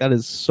fuck, like, that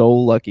is so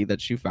lucky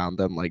that she found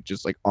them, like,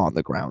 just, like, on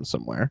the ground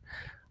somewhere.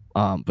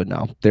 But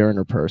no, they're in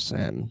her purse,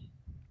 and,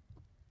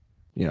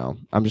 you know,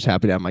 I'm just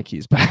happy to have my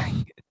keys back.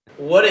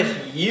 What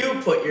if you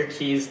put your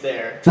keys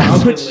there?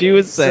 That's what she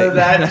was saying. So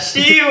that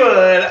she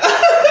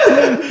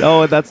would.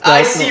 No, that's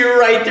I see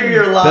right through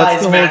your that's lies,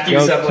 the whole Matthew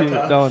joke too.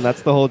 Zeblica. No, and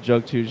that's the whole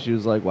joke too. She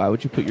was like, "Why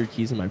would you put your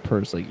keys in my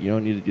purse? Like, you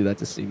don't need to do that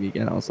to see me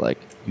again." I was like,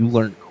 "You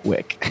learn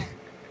quick."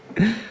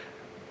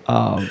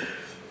 My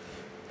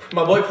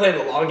boy playing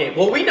the long game.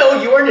 Well, we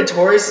know you are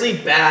notoriously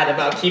bad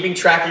about keeping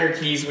track of your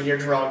keys when you're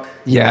drunk.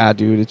 Yeah,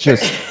 dude. It's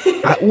just,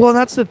 well,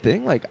 that's the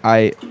thing. Like,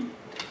 I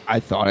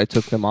thought I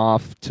took them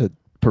off to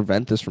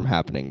prevent this from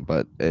happening,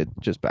 but it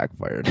just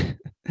backfired.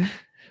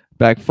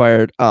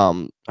 Backfired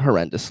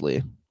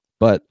horrendously.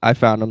 But I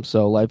found them,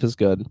 so life is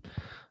good.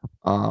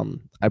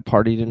 I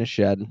partied in a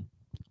shed,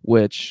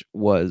 which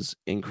was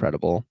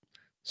incredible.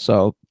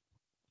 So,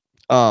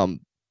 let's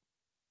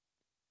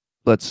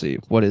see.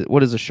 What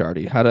is a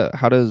Shardy?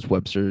 How does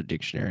Webster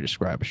Dictionary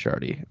describe a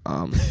Shardy?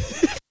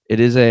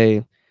 It is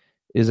a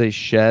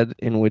shed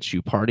in which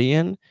you party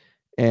in,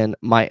 and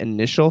my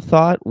initial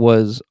thought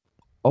was,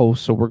 oh,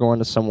 so we're going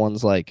to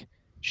someone's, like,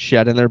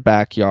 shed in their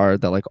backyard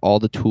that, like, all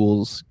the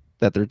tools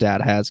that their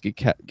dad has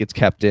gets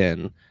kept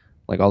in,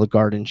 like all the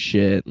garden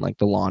shit and, like,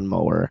 the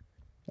lawnmower,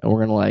 and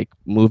we're gonna, like,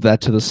 move that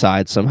to the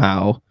side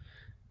somehow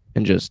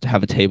and just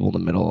have a table in the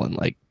middle and,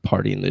 like,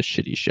 party in this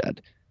shitty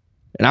shed.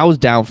 And I was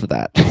down for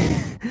that.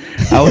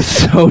 I was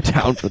so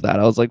down for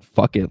that. I was like,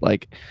 fuck it.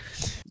 Like,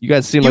 you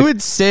guys seem You like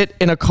would sit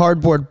in a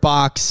cardboard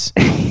box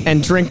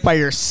and drink by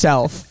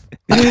yourself.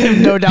 I have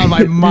no doubt in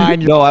my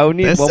mind. no, I would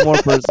need this. one more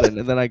person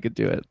and then I could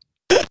do it.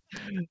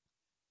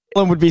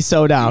 One would be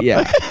so down.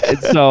 Yeah. And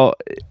so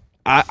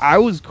I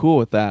was cool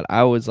with that.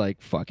 I was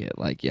like, fuck it.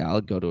 Like, yeah, I'll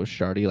go to a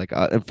Shardy. Like,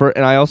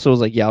 and I also was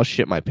like, yeah, I'll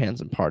shit my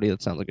pants and party.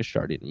 That sounds like a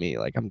Shardy to me.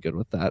 Like, I'm good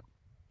with that.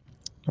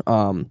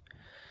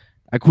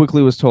 I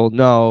quickly was told,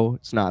 no,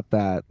 it's not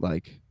that.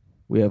 Like,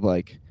 we have,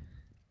 like,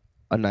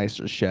 a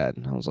nicer shed.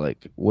 And I was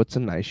like, what's a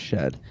nice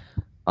shed?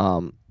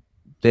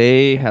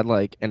 They had,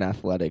 like, an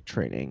athletic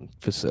training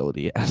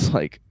facility as,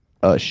 like,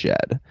 a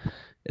shed.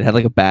 It had,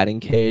 like, a batting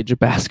cage, a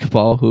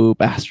basketball hoop,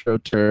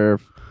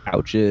 AstroTurf,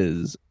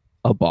 couches,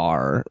 a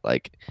bar.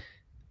 Like,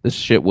 this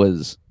shit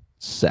was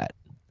set.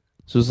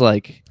 So it was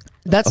like,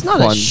 That's a not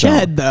a fun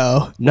shed,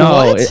 though.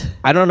 no, What?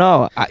 I don't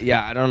know.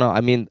 I don't know.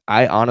 I mean,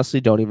 I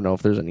honestly don't even know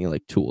if there's any,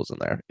 like, tools in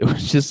there. It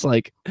was just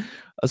like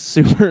a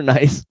super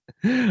nice,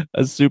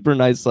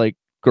 like,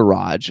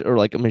 garage or,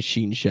 like, a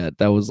machine shed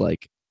that was,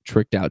 like,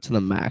 tricked out to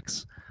the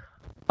max.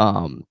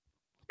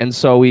 And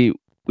so we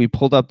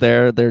pulled up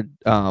there.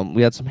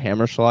 We had some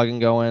Hammerschlagen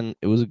going.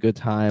 It was a good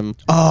time.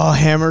 Oh,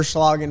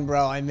 Hammerschlagen,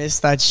 bro. I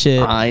missed that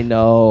shit. I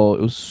know,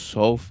 it was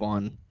so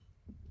fun.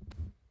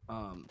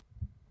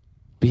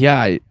 But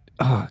yeah,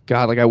 oh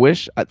god, like, I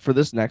wish for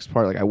this next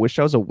part, like, I wish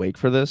I was awake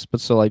for this.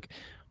 But so, like,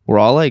 we're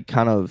all, like,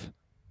 kind of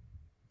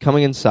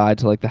coming inside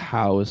to, like, the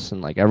house,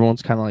 and, like,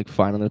 everyone's kind of, like,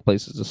 finding their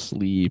places to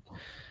sleep.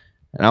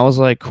 And I was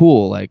like,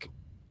 cool, like,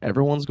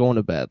 everyone's going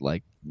to bed.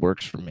 Like,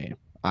 works for me.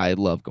 I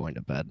love going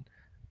to bed.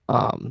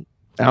 I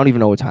don't even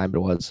know what time it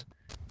was.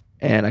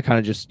 And I kind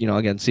of just,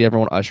 again, see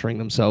everyone ushering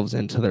themselves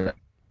into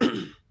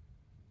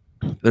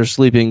their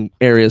sleeping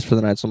areas for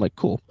the night. So I'm like,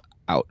 cool,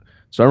 out.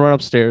 So I run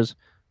upstairs,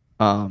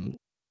 go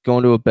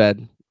into a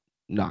bed,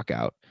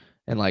 knockout.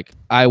 And, like,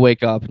 I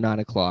wake up 9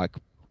 o'clock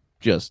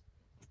just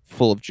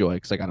full of joy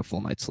because I got a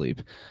full night's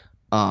sleep.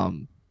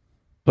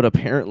 But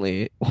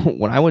apparently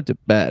when I went to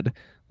bed,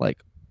 like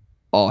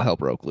all hell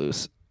broke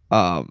loose.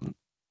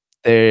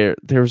 There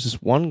was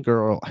this one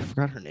girl, I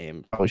forgot her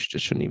name. Probably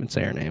shouldn't even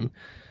say her name.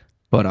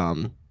 But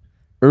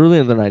early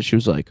in the night she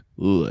was like,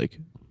 "Ooh, like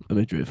let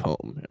me drive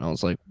home." And I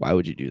was like, "Why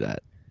would you do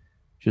that?"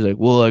 She was like,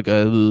 "Well, like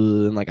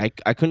and like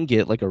I couldn't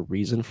get like a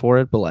reason for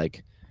it, but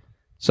like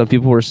some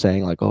people were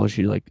saying like, "Oh,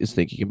 she like is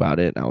thinking about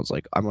it." And I was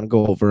like, "I'm going to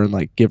go over and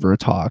like give her a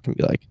talk and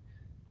be like,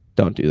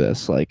 don't do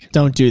this. Like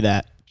Don't do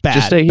that. Bad.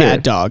 just stay here.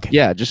 Bad dog.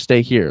 Yeah, just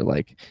stay here.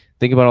 Like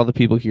think about all the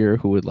people here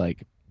who would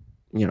like,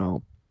 you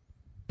know,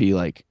 be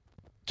like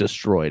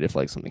destroyed if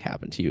like something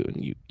happened to you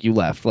and you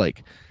left."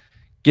 Like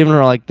giving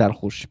her like that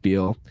whole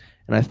spiel.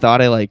 And I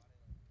thought and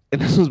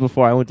this was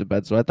before I went to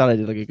bed, so I thought I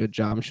did like a good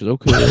job. And she was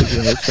okay, like,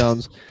 it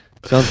sounds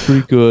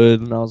pretty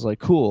good. And I was like,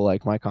 cool,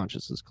 like my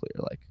conscience is clear.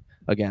 Like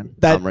again,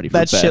 I'm ready for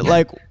that bed. shit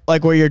like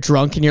where you're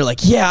drunk and you're like,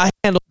 yeah, I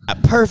handled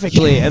that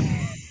perfectly. And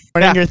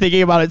when you're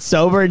thinking about it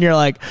sober and you're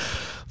like,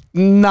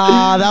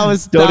 nah, that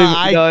was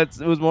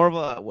it was more of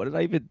a, what did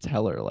I even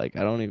tell her? Like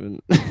I don't even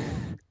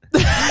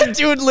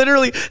dude,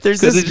 literally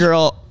there's this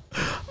girl.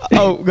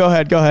 Oh, go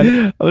ahead.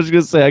 I was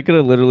gonna say I could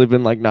have literally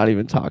been like not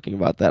even talking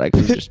about that. I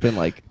could have just been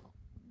like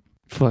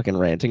fucking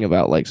ranting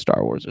about like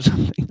Star Wars or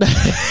something.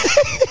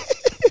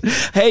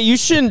 Hey, you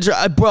shouldn't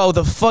bro,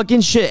 the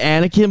fucking shit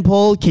Anakin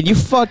pulled, can you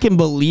fucking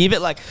believe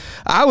it? Like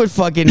I would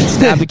fucking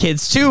stab the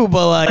kids too,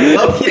 but like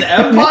Loki's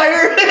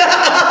Empire.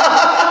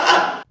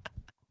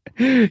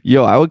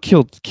 Yo, I would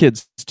kill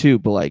kids too,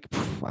 but like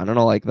I don't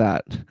know, like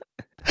that.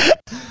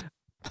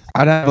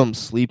 I'd have them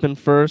sleeping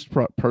first,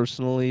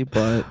 personally,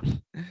 but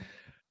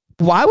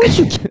why would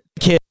you kill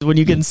kids when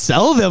you can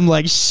sell them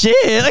like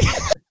shit?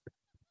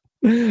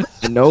 I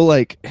know,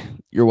 like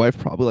your wife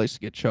probably likes to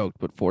get choked,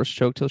 but force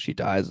choked till she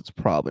dies, it's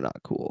probably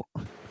not cool.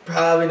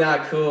 Probably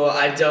not cool.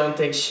 I don't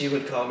think she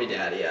would call me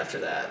daddy after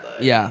that.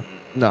 Like, Yeah,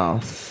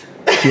 no,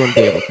 she wouldn't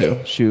be able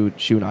to.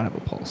 She would not have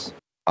a pulse.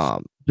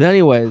 But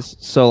anyways,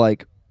 so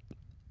like,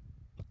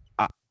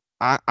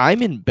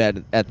 I'm in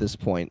bed at this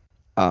point.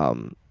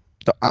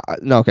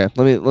 No, okay.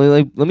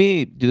 Let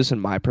me do this in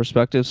my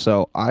perspective.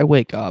 So I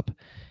wake up,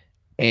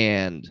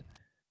 and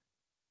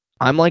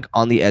I'm like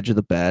on the edge of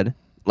the bed,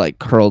 like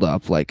curled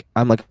up, like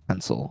I'm like a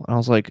pencil. And I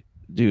was like,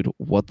 dude,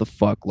 what the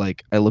fuck?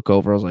 Like I look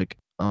over, I was like,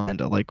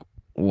 Amanda, like,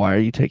 why are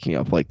you taking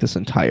up like this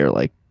entire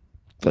like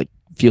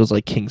feels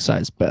like king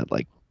size bed?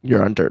 Like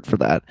you're on dirt for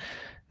that.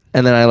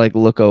 And then I like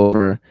look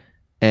over,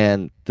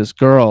 and this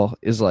girl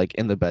is like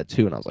in the bed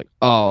too. And I was like,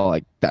 oh,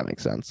 like that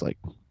makes sense. Like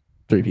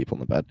 3 people in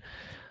the bed.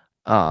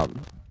 And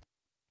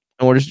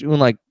we're just doing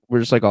like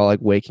all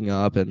like waking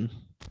up, and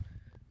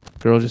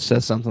girl just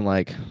says something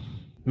like,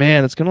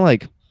 man, it's gonna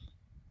like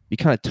be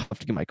kind of tough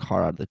to get my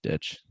car out of the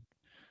ditch.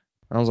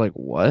 And I was like,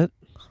 what?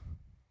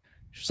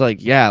 She's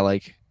like, yeah,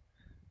 like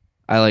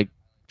I like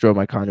drove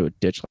my car into a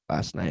ditch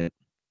last night.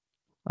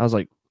 I was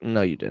like,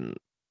 no, you didn't.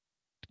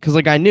 Because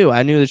like I knew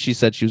that she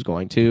said she was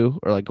going to,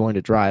 or like going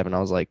to drive, and I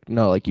was like,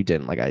 no, like you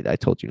didn't. Like I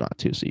told you not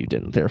to, so you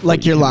didn't. Therefore,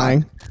 Like you're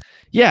lying.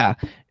 Yeah.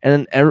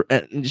 And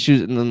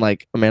then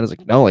like Amanda's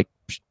like, no, like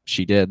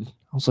she did.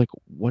 I was like,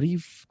 what do you?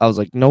 I was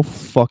like, no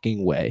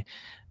fucking way.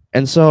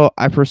 And so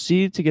I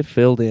proceeded to get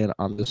filled in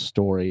on this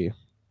story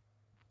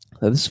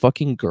that this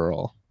fucking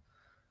girl,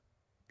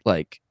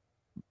 like,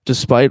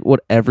 despite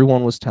what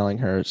everyone was telling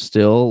her,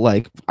 still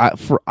like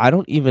I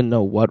don't even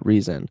know what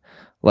reason,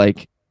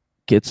 like,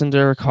 gets into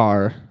her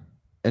car,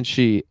 and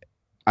she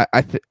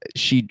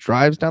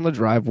drives down the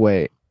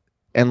driveway.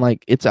 And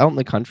like it's out in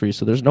the country,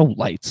 so there's no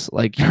lights.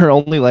 Like your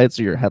only lights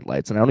are your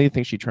headlights, and I don't even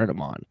think she turned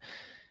them on.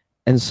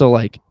 And so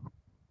like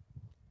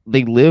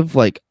they live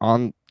like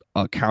on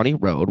a county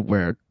road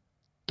where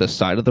the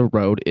side of the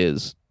road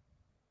is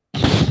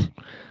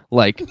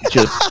like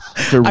just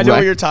direct. I know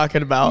what you're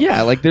talking about.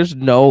 Yeah, like there's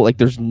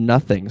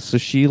nothing. So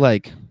she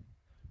like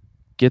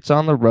gets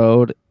on the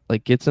road,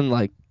 like gets in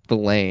like the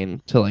lane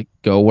to like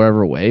go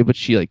wherever way, but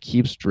she like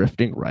keeps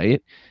drifting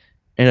right,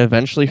 and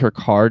eventually her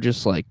car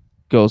just like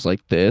goes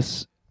like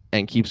this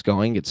and keeps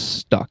going, gets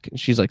stuck, and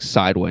she's like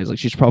sideways, like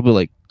she's probably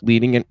like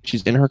leaning in,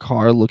 she's in her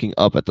car looking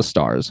up at the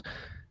stars,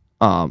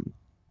 and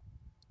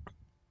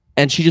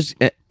she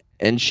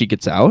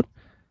gets out,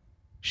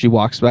 she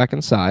walks back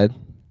inside,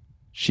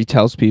 she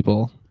tells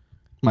people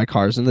my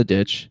car's in the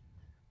ditch,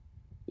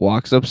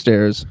 walks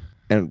upstairs,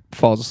 and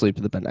falls asleep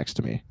in the bed next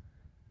to me.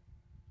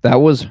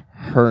 That was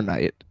her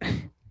night.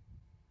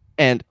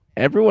 And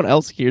everyone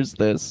else hears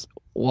this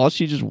while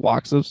she just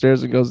walks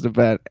upstairs and goes to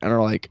bed, and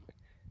are like,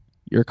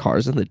 your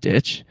car's in the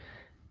ditch.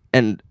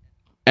 And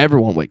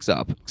everyone wakes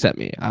up except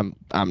me. I'm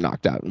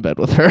knocked out in bed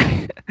with her.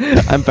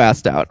 I'm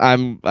passed out.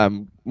 I'm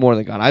more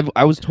than gone.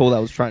 I was told I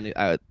was trying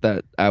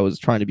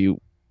to be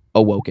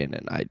awoken,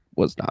 and I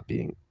was not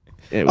being.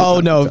 Oh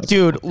no,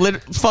 dude!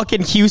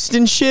 Fucking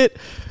Houston shit.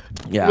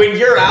 Yeah. When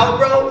you're out,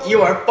 bro,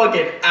 you are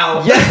fucking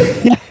out. Yeah.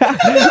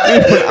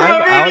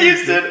 Remember in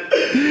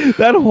Houston?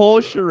 That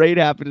whole charade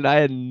happened, and I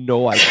had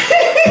no idea.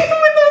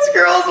 When those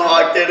girls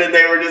walked in and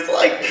they were just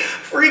like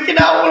freaking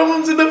out. One of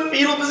them's in the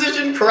fetal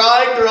position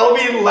crying. They're all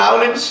being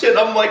loud and shit.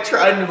 I'm like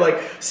trying to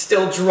like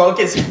still drunk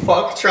as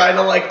fuck, trying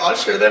to like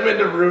usher them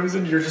into rooms,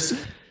 and you're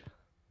just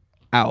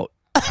out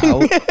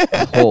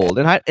cold.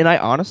 And I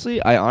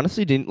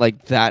honestly didn't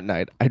like that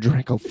night. I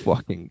drank a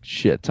fucking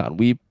shit ton.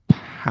 We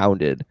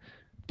pounded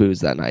booze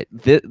that night.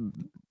 That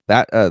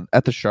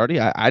at the Shardy,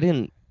 I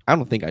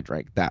don't think I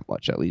drank that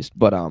much at least.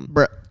 But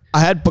Bro, I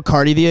had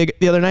Bacardi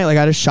the other night. Like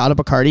I just shot a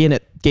Bacardi and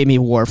it gave me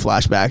war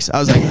flashbacks. I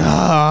was like,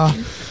 nah,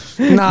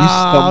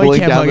 we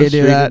can't fucking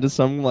do that. Into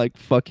some like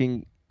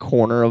fucking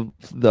corner of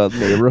the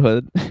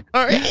neighborhood.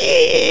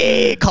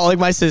 Calling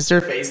my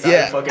sister.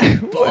 FaceTime,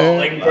 fucking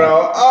bawling,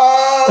 bro.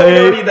 Oh, we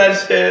don't need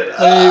that shit.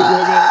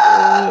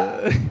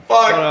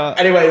 Fuck.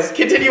 Anyways,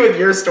 continue with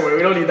your story.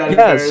 We don't need that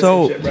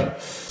embarrassing shit, bro.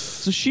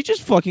 So she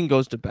just fucking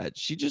goes to bed.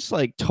 She just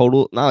like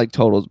not like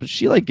totals, but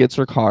she like gets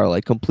her car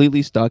like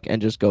completely stuck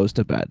and just goes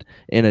to bed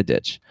in a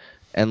ditch.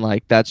 And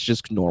like that's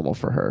just normal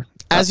for her.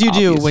 As you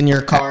do when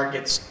your car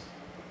gets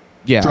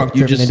drunk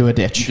driven into a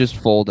ditch. You just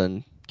fold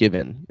and give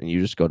in and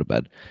you just go to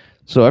bed.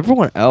 So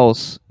everyone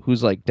else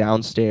who's like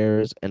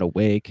downstairs and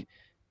awake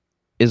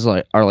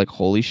are like,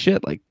 holy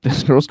shit, like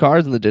this girl's car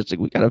is in the ditch, like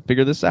we gotta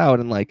figure this out.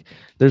 And like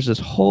there's this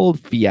whole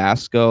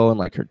fiasco, and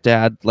like her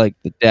dad, like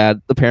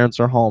the parents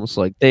are home,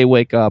 so like they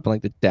wake up and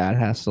like the dad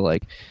has to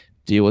like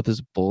deal with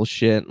this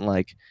bullshit. And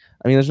like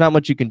I mean there's not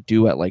much you can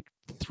do at like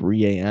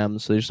 3 a.m.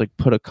 so they just like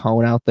put a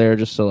cone out there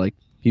just so like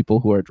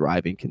people who are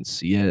driving can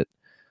see it.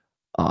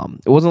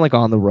 It wasn't like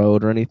on the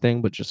road or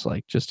anything, but just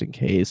in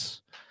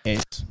case.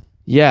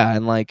 Yeah,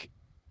 and like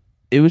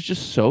it was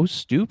just so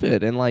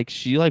stupid. And like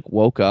she like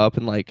woke up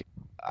and like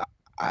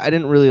I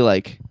didn't really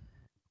like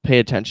pay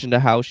attention to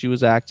how she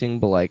was acting,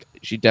 but like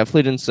she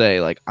definitely didn't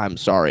say like I'm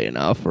sorry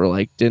enough, or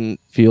like didn't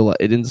feel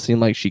it didn't seem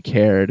like she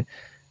cared.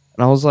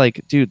 And I was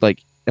like, dude,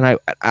 like, and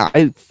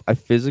I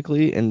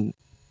physically and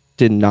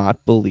did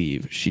not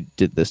believe she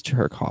did this to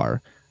her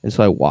car. And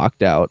so I walked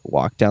down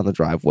the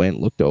driveway and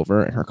looked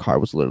over, and her car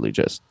was literally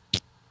just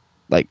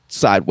like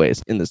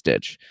sideways in this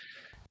ditch.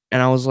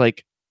 And I was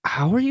like,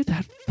 how are you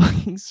that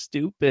fucking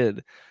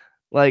stupid?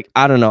 Like,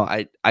 I don't know.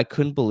 I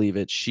couldn't believe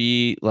it.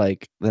 She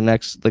like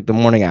the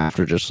morning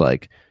after just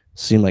like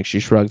seemed like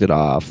she shrugged it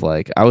off.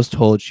 Like I was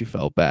told she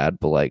felt bad,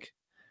 but like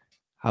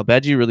how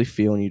bad do you really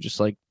feel when you just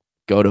like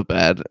go to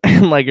bed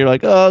and like you're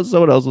like, oh,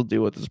 someone else will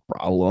deal with this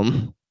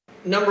problem.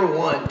 Number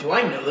one, do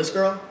I know this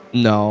girl?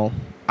 No.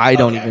 I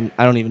don't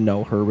even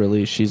know her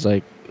really. She's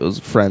like it was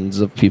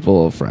friends of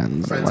people of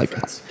friends. Friends and like of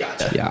friends.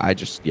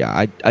 Gotcha.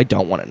 Yeah, I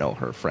don't want to know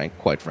her,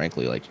 quite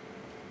frankly. Like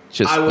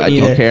just I I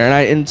don't care.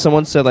 And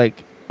someone said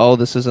like, oh,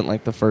 this isn't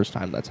like the first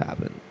time that's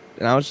happened.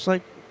 And I was just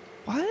like,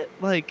 what?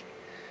 Like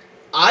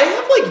I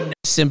have like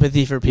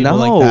sympathy for people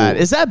like that.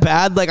 Is that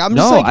bad? Like I'm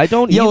just like, I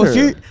don't yo, either. if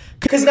you're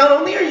because not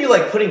only are you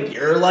like putting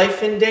your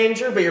life in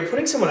danger, but you're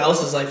putting someone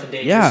else's life in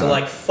danger. Yeah. So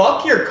like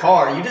fuck your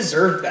car. You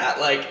deserve that.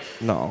 Like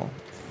no,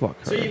 fuck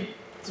her.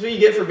 That's what you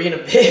get for being a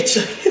bitch.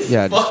 Like,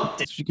 yeah, fuck,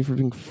 that's what you get for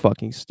being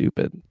fucking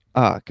stupid.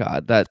 Oh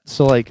god,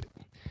 so like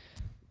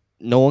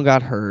no one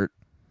got hurt.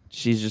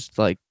 She's just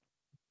like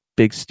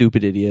big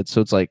stupid idiot.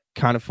 So it's like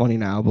kind of funny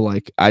now, but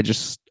like I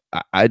was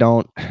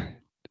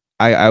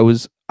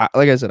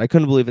like I said, I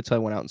couldn't believe it till I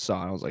went out and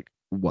saw it. I was like,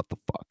 what the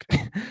fuck?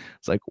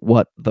 It's like,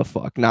 what the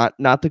fuck? Not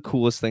the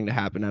coolest thing to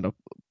happen at a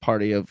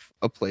party of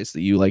a place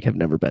that you like have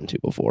never been to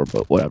before,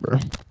 but whatever.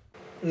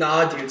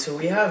 Nah, dude. So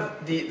we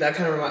have that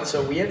kind of reminds.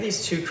 So we have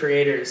these two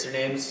creators. Their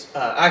names.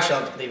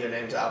 Actually, I'll leave their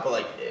names out, but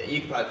like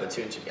you can probably put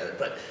two and two together.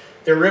 But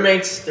they're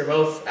roommates. They're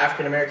both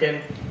African American.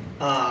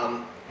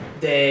 One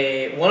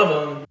of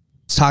them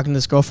was talking to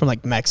this girl from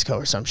like Mexico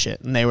or some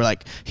shit, and they were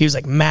like, he was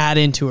like mad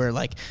into her,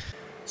 like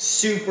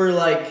super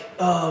like,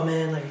 oh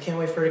man, like I can't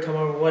wait for her to come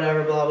over,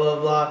 whatever, blah blah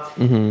blah.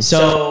 Mm-hmm.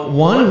 So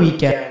one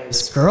weekend,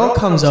 this girl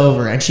comes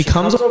over, and she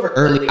comes over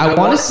early. I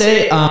want to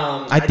say,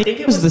 I think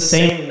it was the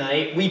same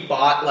night we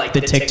bought like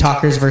the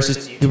TikTokers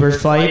versus YouTubers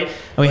fight,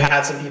 and we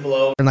had some people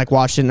over and like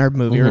watched it in our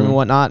movie room and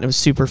whatnot. And it was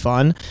super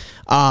fun.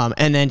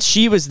 And then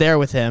she was there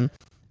with him,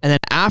 and then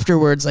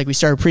afterwards, like we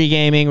started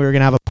pre-gaming. We were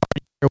gonna have a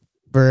party or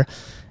whatever,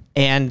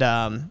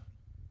 and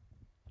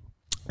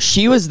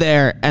she was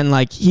there, and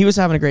like he was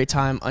having a great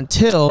time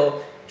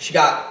until she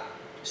got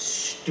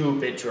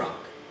stupid drunk.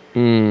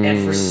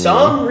 And for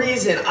some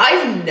reason,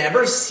 I've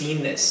never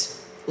seen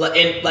this.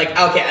 And like,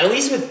 okay, at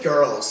least with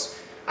girls,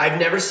 I've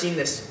never seen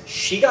this.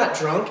 She got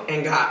drunk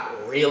and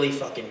got really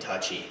fucking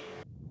touchy.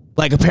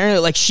 Like apparently,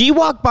 like she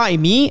walked by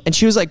me and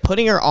she was like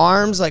putting her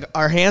arms, like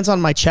our hands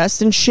on my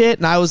chest and shit.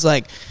 And I was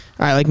like,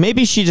 all right, like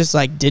maybe she just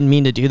like didn't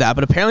mean to do that.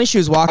 But apparently she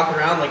was walking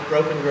around like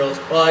groping girls'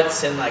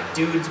 butts and like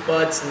dudes'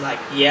 butts and like,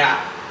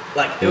 yeah.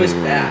 Like, it was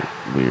bad.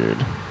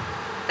 Weird.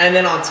 And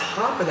then on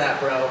top of that,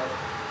 bro,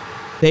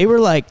 they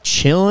were like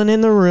chilling in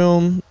the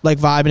room, like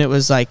vibing. It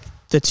was like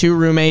the two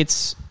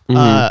roommates,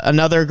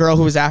 another girl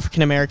who was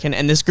African American,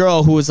 and this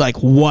girl who was like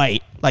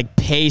white, like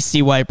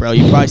pasty white, bro.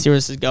 You probably see where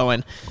this is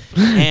going.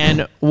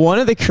 And one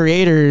of the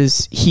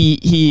creators,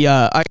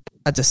 I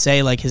had to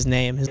say like his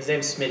name. His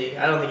name's Smitty.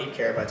 I don't think he'd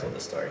care if I told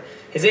this story.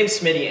 His name's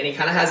Smitty, and he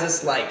kind of has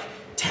this like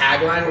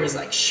tagline where he's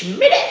like,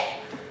 Schmitty!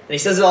 And he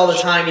says it all the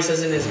time. He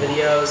says it in his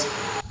videos.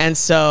 And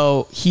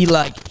so he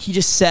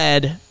just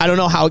said, I don't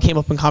know how it came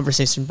up in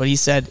conversation, but he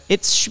said,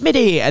 it's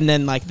Schmitty, and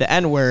then like the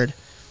N-word.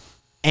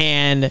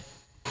 And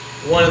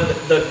one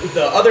of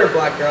the other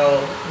black girl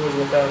who was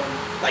with him,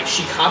 like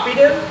she copied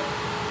him.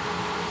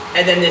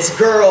 And then this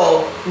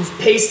girl who's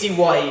pasty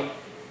white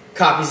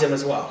copies him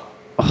as well.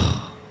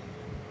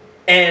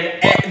 And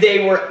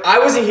they were, I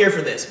wasn't here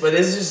for this, but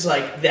this is just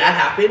like, that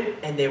happened,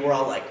 and they were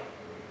all like,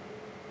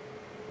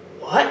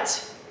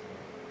 what?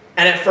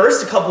 And at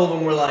first, a couple of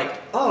them were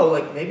like, oh,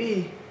 like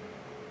maybe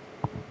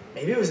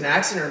it was an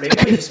accident, or maybe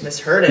we just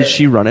misheard it. Did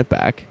she run it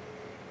back?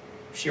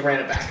 She ran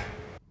it back.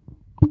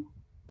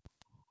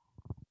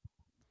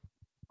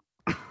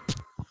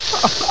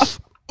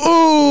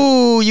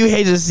 ooh, you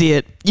hate to see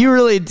it. You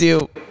really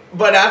do.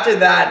 But after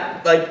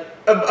that, like,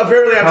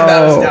 apparently after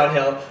that was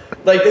downhill.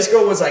 Like, this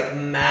girl was like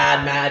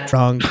mad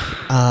drunk.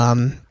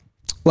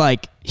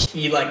 Like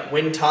he like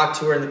went and talked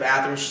to her in the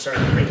bathroom. She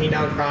started breaking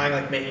down, crying,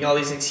 like making all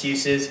these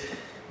excuses.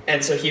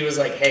 And so he was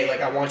like, hey,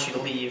 like, I want you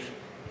to leave.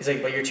 He's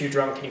like, but you're too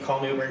drunk. Can you call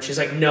an Uber? And she's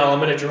like, no, I'm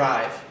gonna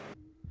drive.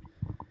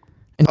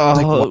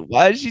 Oh,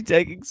 why is she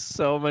taking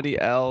so many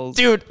L's?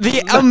 Dude,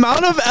 the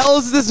amount of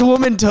L's this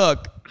woman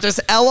took.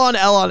 Just L on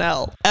L on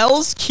L.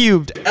 L's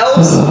cubed.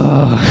 L's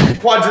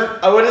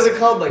what is it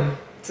called? Like,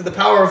 to the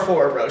power of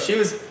 4, bro. She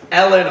was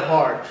L'ing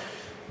hard.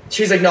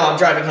 She's like, no, I'm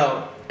driving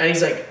home. And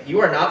he's like,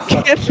 you are not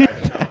fucking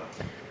driving home.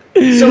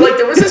 So, like,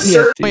 there was a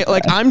certain... Wait,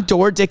 like, I'm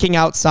door dicking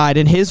outside,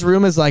 and his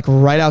room is, like,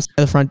 right outside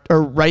the front...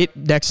 Or right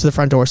next to the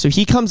front door. So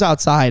he comes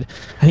outside.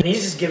 And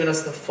he's just giving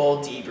us the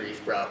full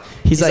debrief, bro.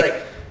 He's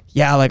like,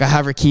 yeah, like, I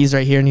have her keys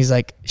right here. And he's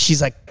like...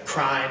 She's like...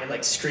 crying and,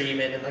 like,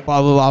 screaming and, like...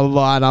 Blah, blah, blah, blah,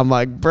 blah. And I'm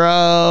like,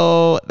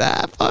 bro,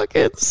 that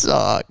fucking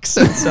sucks.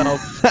 And so...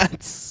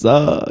 That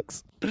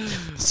sucks.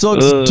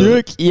 Sucks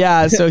dick.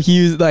 Yeah, so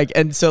he was like...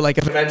 And so, like...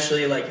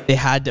 Eventually, like... They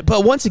had to...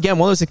 But once again,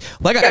 one of those things...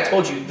 Like I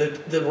told you,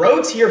 the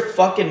roads here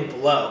fucking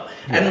blow.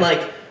 Yeah. And,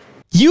 like...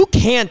 You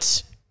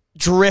can't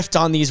drift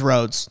on these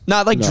roads.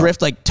 Not like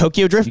drift like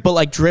Tokyo drift, but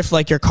like drift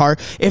like your car.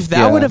 If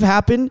that would have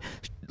happened,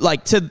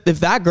 like if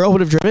that girl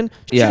would have driven,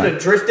 she would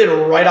have drifted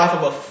right off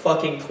of a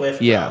fucking cliff.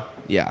 Bro.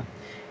 Yeah.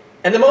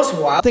 And the most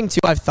wild thing too,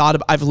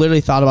 I've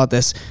literally thought about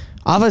this.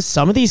 Off of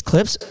some of these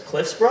cliffs,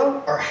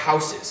 bro, are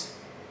houses.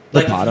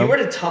 Like if you were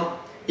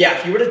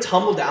to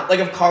tumble down, like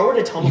if a car were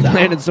to tumble down,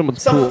 land in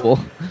someone's pool,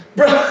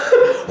 bro,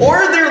 or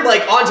they're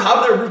like on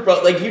top of their roof,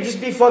 bro. Like you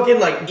just be fucking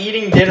like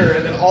eating dinner,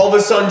 and then all of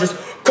a sudden just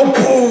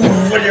kaboom,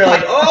 and you're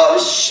like, oh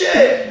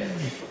shit,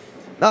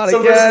 not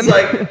some again.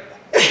 Like,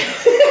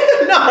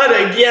 not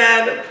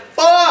again,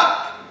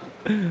 fuck.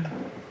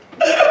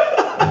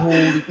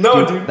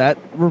 No, dude. That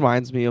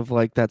reminds me of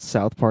like that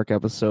South Park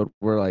episode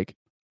where like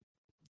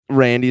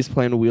Randy's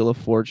playing Wheel of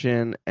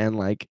Fortune and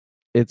like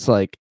it's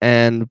like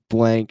N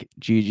blank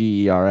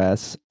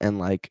GGERS and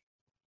like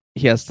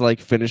he has to like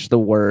finish the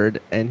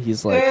word and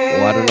he's like,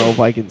 well, I don't know if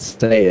I can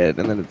say it,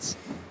 and then it's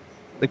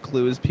the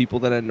clue is people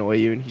that annoy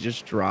you and he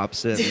just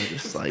drops it and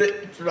just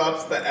like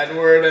drops the N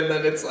word and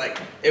then it's like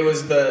it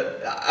was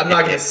I'm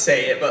not gonna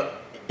say it, but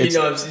you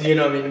know what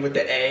I mean, with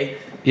the A.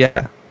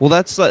 Yeah. Well,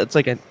 it's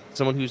like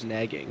someone who's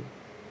nagging.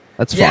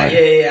 That's fine.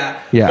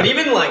 Yeah. But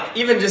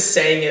even just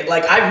saying it,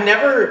 like I've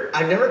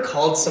never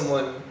called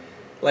someone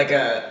like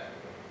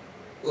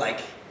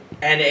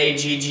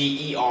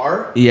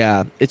NAGGER.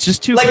 Yeah, it's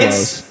just too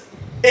close.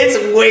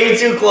 It's way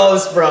too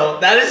close,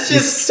 bro. That is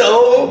just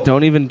so.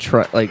 Don't even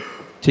try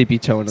tippy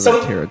toe into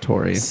that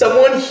territory.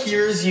 Someone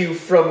hears you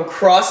from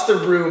across the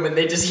room and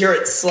they just hear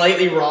it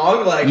slightly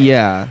wrong, like.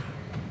 Yeah.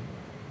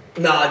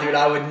 Nah, dude,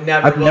 I would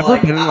never. I've never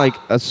been in like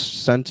a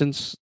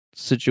sentence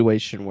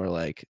situation where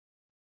like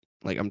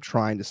I'm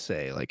trying to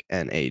say like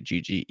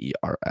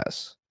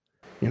NAGGERS.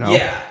 You know?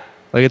 Yeah.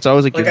 Like it's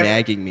always like you're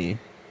nagging me.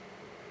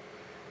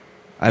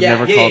 I've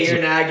never called.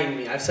 You're nagging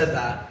me. I've said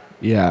that.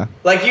 Yeah.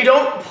 Like you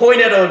don't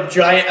point at a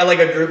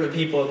group of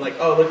people and like,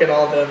 oh, look at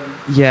all them.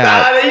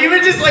 Yeah. You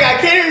would just like, I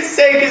can't even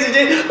say because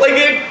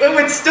it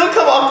would still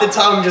come off the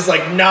tongue just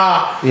like,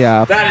 nah.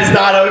 Yeah. That is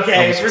not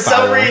okay. For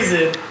foul. some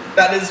reason,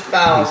 that is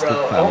foul,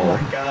 bro. Foul. Oh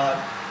my god.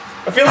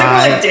 I feel like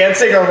we're like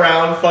dancing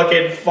around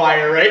fucking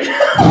fire right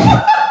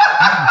now.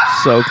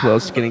 So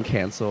close to getting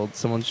canceled.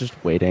 Someone's just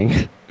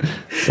waiting.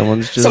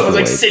 Someone's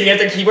like sitting at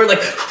their keyboard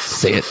like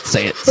say it.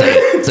 Say it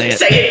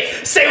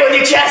with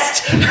your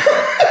chest.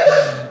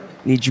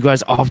 Need you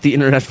guys off the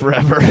internet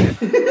forever.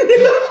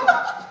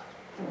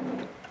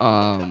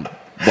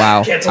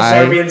 Wow. Cancel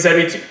Sarby and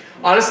Zebby too.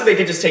 Honestly, they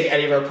could just take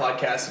any of our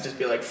podcasts and just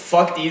be like,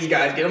 fuck these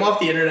guys, get them off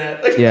the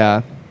internet.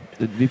 Yeah.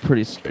 It'd be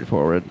pretty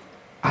straightforward.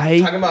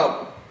 Talking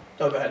about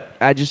go ahead.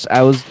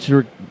 I was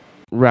to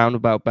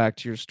roundabout back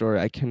to your story.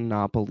 I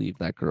cannot believe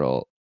that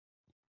girl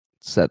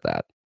said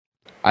that.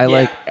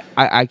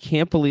 I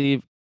can't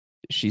believe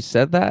she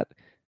said that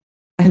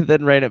and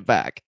then ran it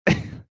back.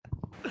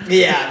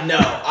 Yeah, no.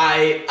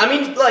 I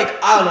mean, like,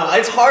 I don't know.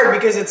 It's hard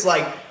because it's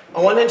like,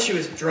 on one hand she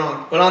was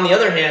drunk, but on the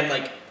other hand,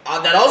 like,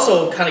 that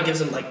also kind of gives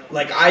them,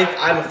 like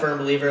I'm a firm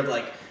believer of,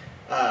 like,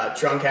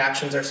 drunk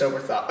actions are sober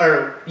thoughts.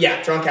 Or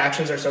yeah, drunk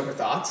actions are sober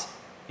thoughts.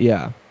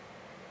 Yeah.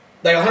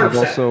 Like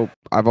 100%.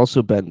 I've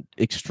also been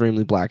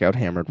extremely blackout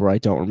hammered where I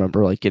don't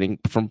remember like getting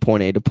from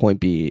point A to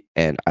point B,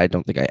 and I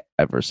don't think I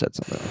ever said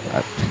something like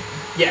that.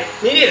 Yeah,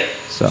 me neither.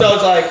 So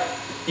it's like,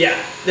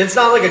 yeah, it's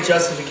not like a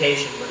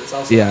justification, but it's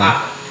also I don't know.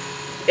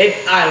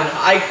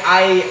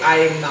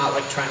 I'm not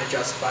like trying to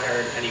justify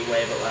her in any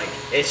way, but like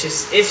it's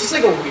just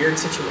like a weird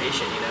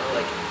situation, you know?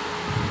 Like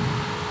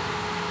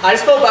I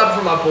just felt bad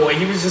for my boy.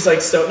 He was just like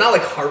not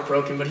like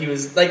heartbroken, but he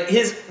was like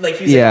this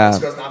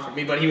girl's not for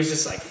me, but he was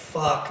just like,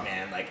 fuck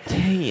man, like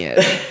dang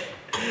it.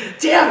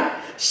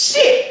 Damn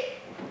shit.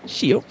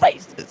 She a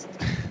racist.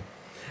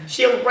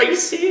 She a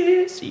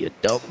racist. She a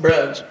dumb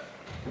bro.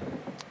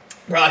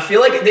 Bro, I feel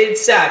like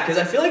it's sad because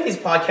I feel like these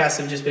podcasts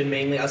have just been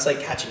mainly us like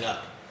catching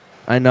up.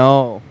 I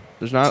know.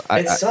 There's not.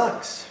 It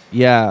sucks.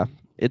 Yeah,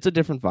 it's a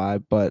different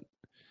vibe, but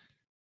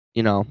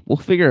you know, we'll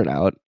figure it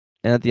out.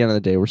 And at the end of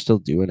the day, we're still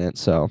doing it,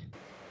 so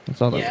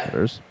that's all that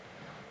matters.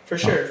 For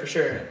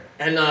sure.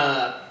 And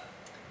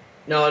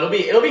no,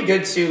 it'll be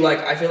good too. Like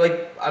I feel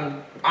like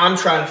I'm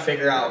trying to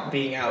figure out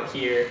being out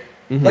here.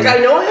 Mm-hmm. Like I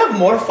know I have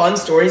more fun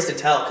stories to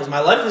tell because my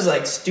life is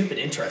like stupid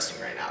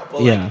interesting right now.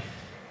 But like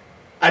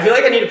I feel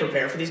like I need to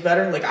prepare for these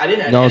better. Like I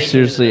didn't have anything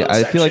seriously, in the I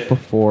section. feel like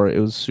before it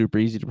was super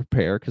easy to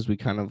prepare because we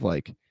kind of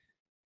like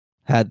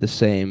had the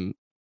same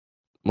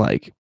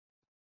like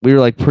we were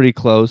like pretty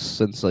close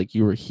since like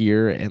you were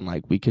here, and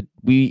like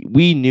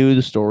we knew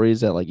the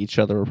stories that like each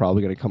other were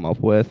probably going to come up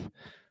with,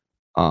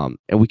 and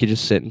we could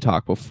just sit and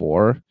talk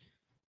before,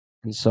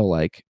 and so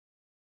like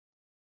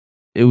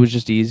it was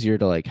just easier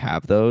to like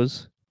have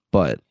those.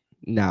 But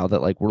now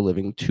that like we're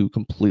living two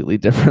completely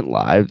different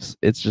lives,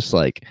 it's just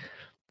like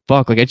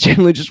fuck, like I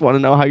genuinely just want to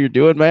know how you're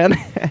doing, man.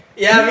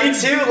 Yeah, me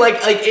too.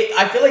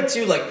 I feel like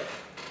too, like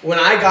when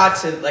I got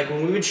to like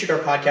when we would shoot our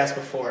podcast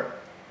before,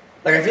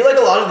 like I feel like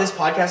a lot of this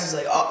podcast is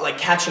like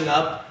catching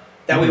up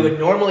that we would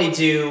normally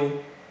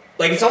do.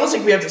 Like it's almost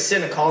like we have to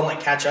sit in a call and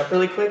like catch up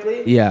really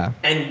quickly. Yeah.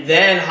 And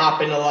then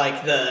hop into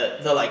like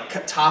the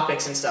like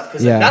topics and stuff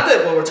because not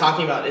that what we're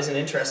talking about isn't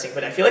interesting,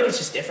 but I feel like it's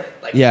just different.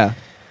 Like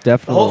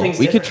definitely. The whole thing's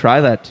could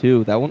try that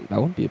too. That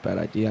wouldn't be a bad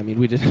idea. I mean,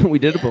 we did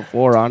it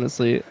before.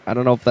 Honestly, I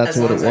don't know if that's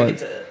what it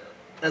was.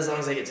 As long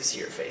as I get to see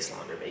your face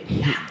longer,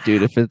 baby.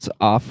 Dude, if it's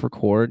off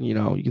record, you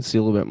know, you can see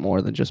a little bit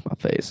more than just my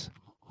face.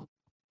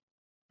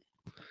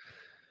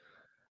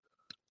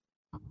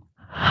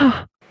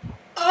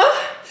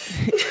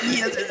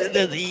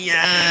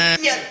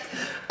 Yes.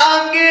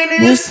 I'm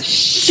gonna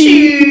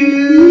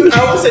shoot. I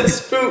almost said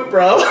spoot,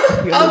 bro.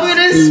 I'm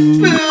gonna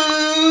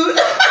spoot.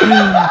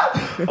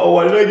 Oh,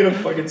 why did I get a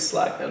fucking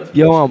Slack notification?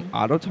 Yo,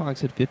 Autotonks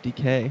hit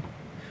 50K.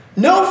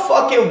 No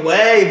fucking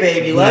way,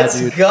 baby.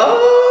 Let's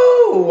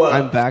go.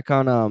 I'm back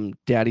on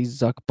Daddy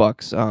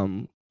Zuckbuck's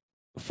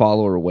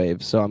follower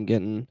wave, so I'm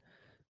getting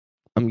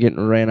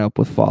ran up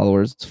with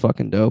followers. It's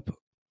fucking dope.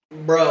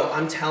 Bro,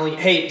 I'm telling you.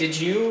 Hey, did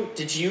you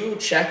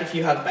check if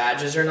you have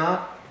badges or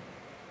not?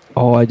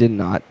 Oh, I did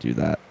not do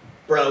that.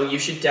 Bro, you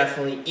should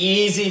definitely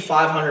easy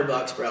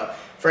 $500, bro.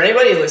 For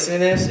anybody listening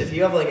to this, if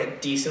you have like a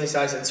decently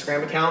sized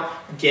Instagram account,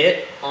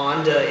 get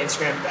onto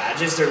Instagram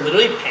badges. They're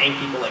literally paying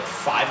people like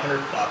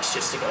 $500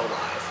 just to go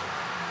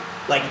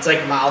live. Like it's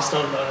like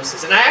milestone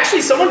bonuses. And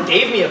someone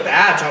gave me a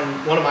badge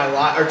on one of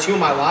my two of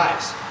my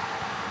lives.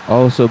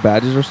 Oh, so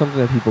badges are something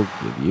that people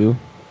give you?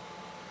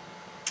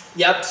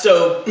 Yep.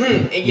 So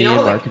you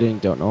know, marketing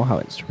don't know how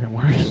Instagram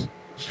works.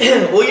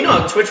 Well, you know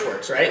how Twitch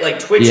works, right? Like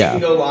Twitch, you can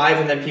go live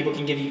and then people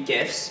can give you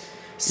gifts.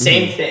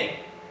 Same thing.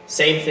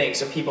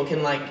 So people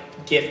can like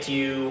gift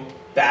you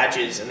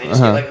badges and they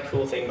just get like a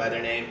cool thing by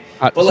their name.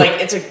 But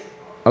it's a.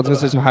 I was gonna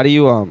say, so how do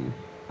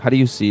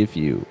you see if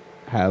you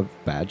have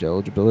badge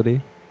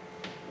eligibility?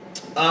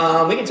 We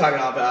can talk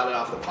about it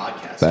off the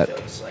podcast. I feel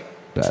like it's like,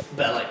 but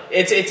like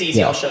it's easy.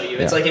 Yeah. I'll show you.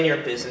 It's like in your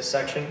business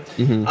section.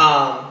 Mm-hmm.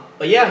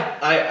 But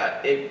yeah,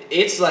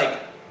 it's like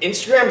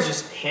Instagram's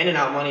just handing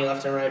out money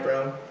left and right,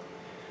 bro.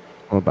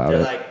 I'm about it.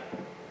 They're like,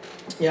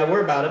 yeah,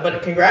 we're about it.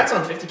 But congrats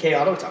on 50K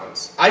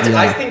Autotons.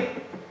 I think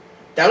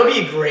that'll be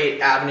a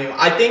great avenue.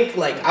 I think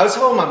like I was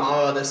telling my mom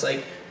about this,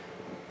 like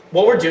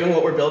what we're doing,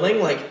 what we're building,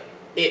 like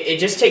it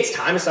just takes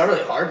time. It's not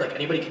really hard. Like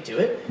anybody could do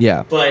it.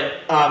 Yeah. But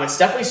it's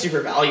definitely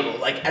super valuable.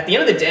 Like at the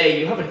end of the day,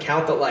 you have an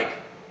account that like,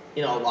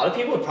 you know, a lot of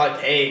people would probably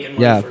pay good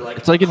money for like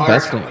it's like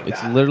investing. Like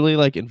it's literally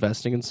like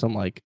investing in some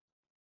like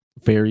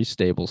very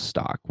stable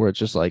stock where it's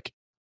just like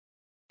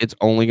it's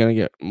only gonna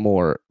get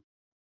more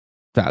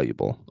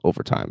valuable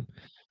over time.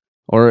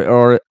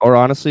 Or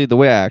honestly, the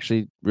way I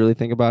actually really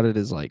think about it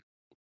is like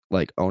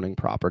owning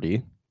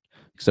property.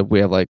 Except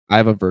we have like I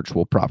have a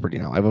virtual property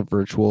now. I have a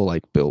virtual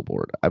like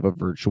billboard. I have a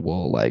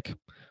virtual like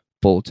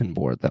bulletin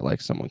board that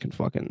like someone can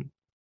fucking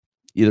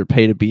either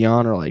pay to be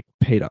on or like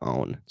pay to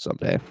own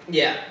someday.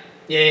 Yeah.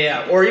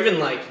 Or even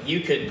like you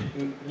could,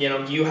 you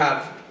know, you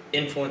have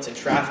influence in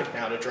traffic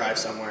now to drive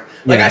somewhere.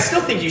 Like I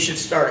still think you should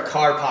start a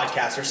car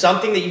podcast or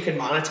something that you can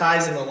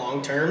monetize in the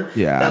long term.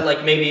 Yeah. That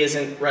like maybe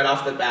isn't right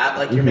off the bat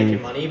like you're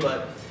making money,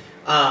 but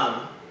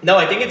no,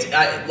 I think it's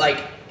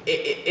like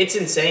it's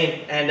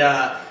insane. And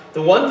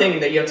the one thing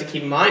that you have to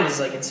keep in mind is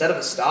like instead of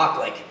a stock,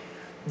 like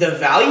the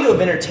value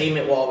of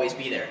entertainment will always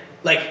be there.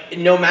 Like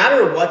no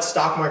matter what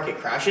stock market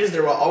crashes,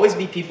 there will always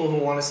be people who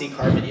want to see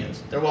car videos.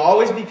 There will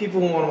always be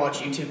people who want to watch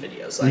YouTube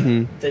videos.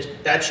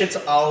 Like that shit's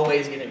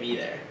always gonna be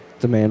there.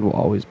 Demand will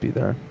always be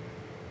there.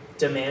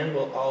 Demand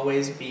will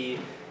always be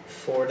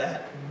for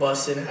that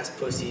busted ass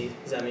pussy,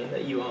 Zemi,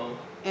 that you own.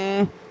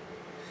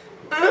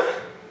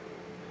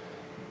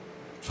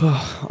 All I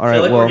right,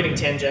 feel like well, we're getting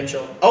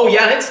tangential. Oh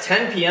yeah, and it's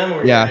 10 p.m.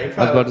 over yeah, here.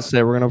 I was about to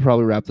say we're gonna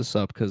probably wrap this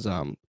up because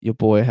your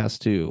boy has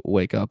to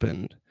wake up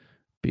and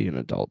be an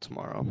adult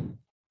tomorrow.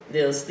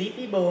 Little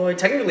sleepy boy.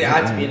 Technically, I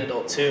have to be an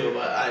adult too,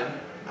 but I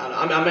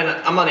don't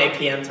know. I'm on 8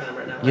 p.m. time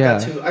right now. Yeah.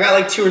 I got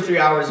like 2 or 3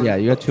 hours. Yeah,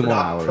 you got 2 more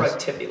hours.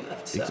 Productivity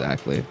left. So.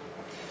 Exactly.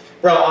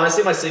 Bro,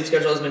 honestly, my sleep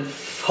schedule has been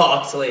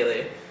fucked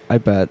lately. I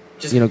bet.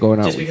 Going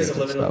out just because of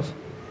weekends living and stuff.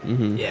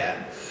 Mm-hmm.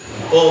 Yeah.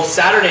 Well,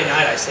 Saturday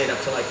night I stayed up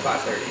till like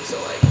 5:30. So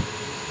like,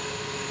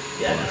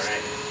 yeah, no,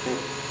 right.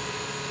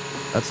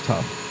 That's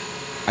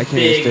tough. I can't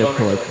Big even stay up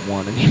till boner like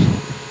killer. 1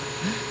 anymore.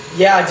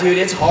 Yeah, dude,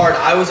 it's hard.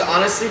 I was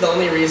honestly the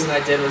only reason I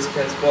did was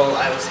because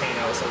I was hanging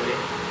out with somebody.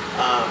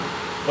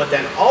 But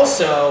then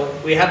also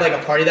we had like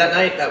a party that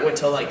night that went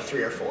till like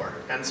 3 or 4,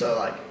 and so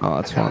like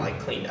that's I kind of fun. like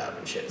cleaned up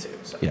and shit too.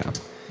 So Yeah, it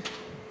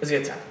was a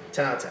good time.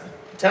 10 out of 10.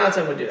 10 out of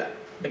 10 would do that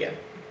again.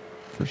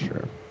 for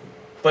sure.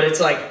 But it's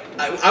like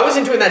I was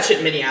enjoying that shit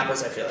in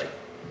Minneapolis. I feel like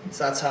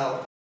so that's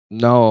how.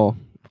 No,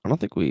 I don't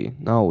think we.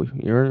 No,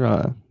 you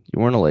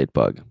weren't a late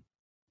bug.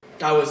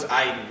 I was not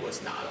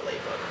a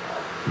late bug at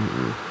all.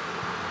 Mm-mm.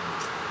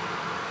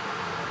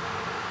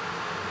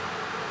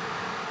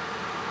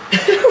 We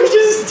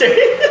just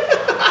stayed.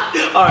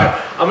 All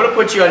right, I'm gonna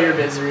put you on your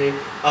misery.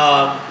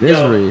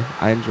 Misery.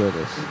 I enjoy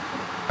this.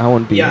 I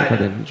wouldn't be Yeah, here if I I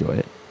know. didn't enjoy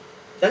it.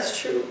 That's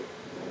true.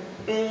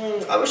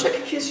 I wish I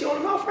could kiss you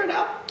on the mouth right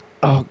now.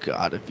 Oh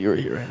God, if you were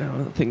here right now,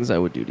 the things I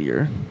would do to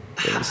your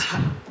face.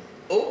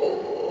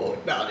 Oh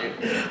no,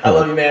 dude. I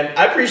love you, man.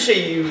 I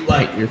appreciate you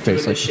like Your face doing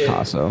like this shit,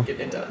 Picasso.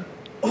 getting it done.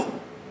 Oh,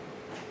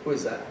 who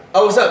is that?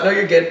 Oh, what's up? No,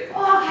 you're good.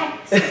 Oh, okay.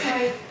 So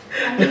sorry.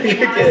 I'm No, leaving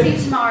you're now. good. I'll see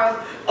you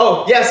tomorrow.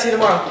 Oh, yeah. See you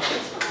tomorrow.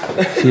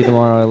 See you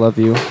tomorrow. I love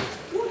you.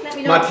 Let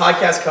me know. My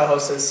podcast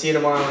co-host says, "See you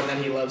tomorrow," and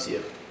then he loves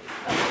you.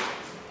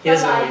 He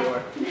doesn't know who you are.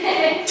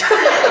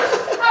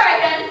 All right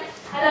then.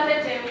 I love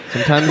it too.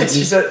 Sometimes She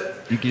you said,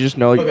 just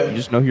know Okay. you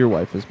just know who your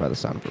wife is by the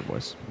sound of her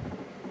voice.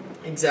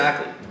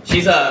 exactly.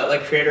 She's a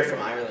like creator from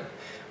Ireland.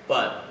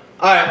 But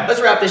all right,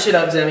 let's wrap this shit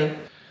up, Zemi.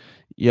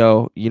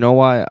 Yo, you know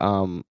why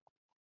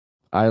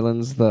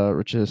Ireland's the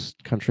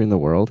richest country in the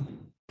world?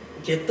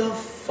 Get the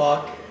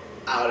fuck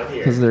out of here.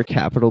 Because their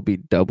capital be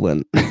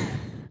Dublin.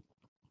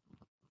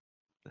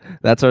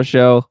 That's our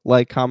show.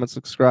 Like, comment,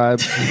 subscribe.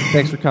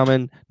 Thanks for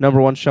coming.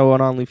 #1 show on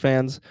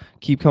OnlyFans.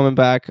 Keep coming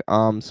back.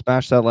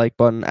 Smash that like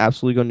button.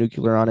 Absolutely go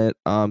nuclear on it.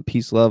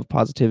 Peace, love,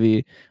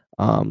 positivity.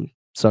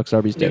 Sucks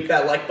Arby's Nuke dick.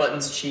 that like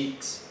button's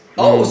cheeks.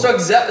 Oh, so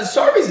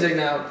Sarby's dick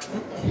now.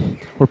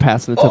 We're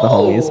passing it to the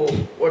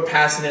homies. We're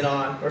passing it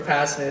on. We're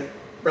passing it.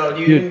 Bro,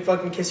 do you Dude. even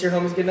fucking kiss your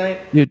homies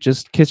goodnight? Dude,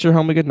 just kiss your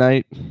homie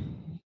goodnight.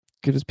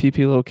 Give his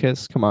PP a little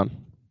kiss. Come on.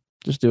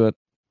 Just do it.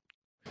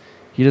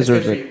 He It's good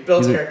deserves for it. you.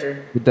 Builds He's a-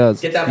 character. It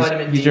does. Get that He's-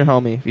 vitamin He's D. your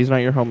homie. If he's not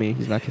your homie,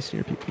 he's not kissing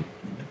your PP.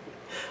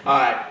 All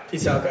right.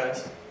 Peace out,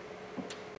 guys.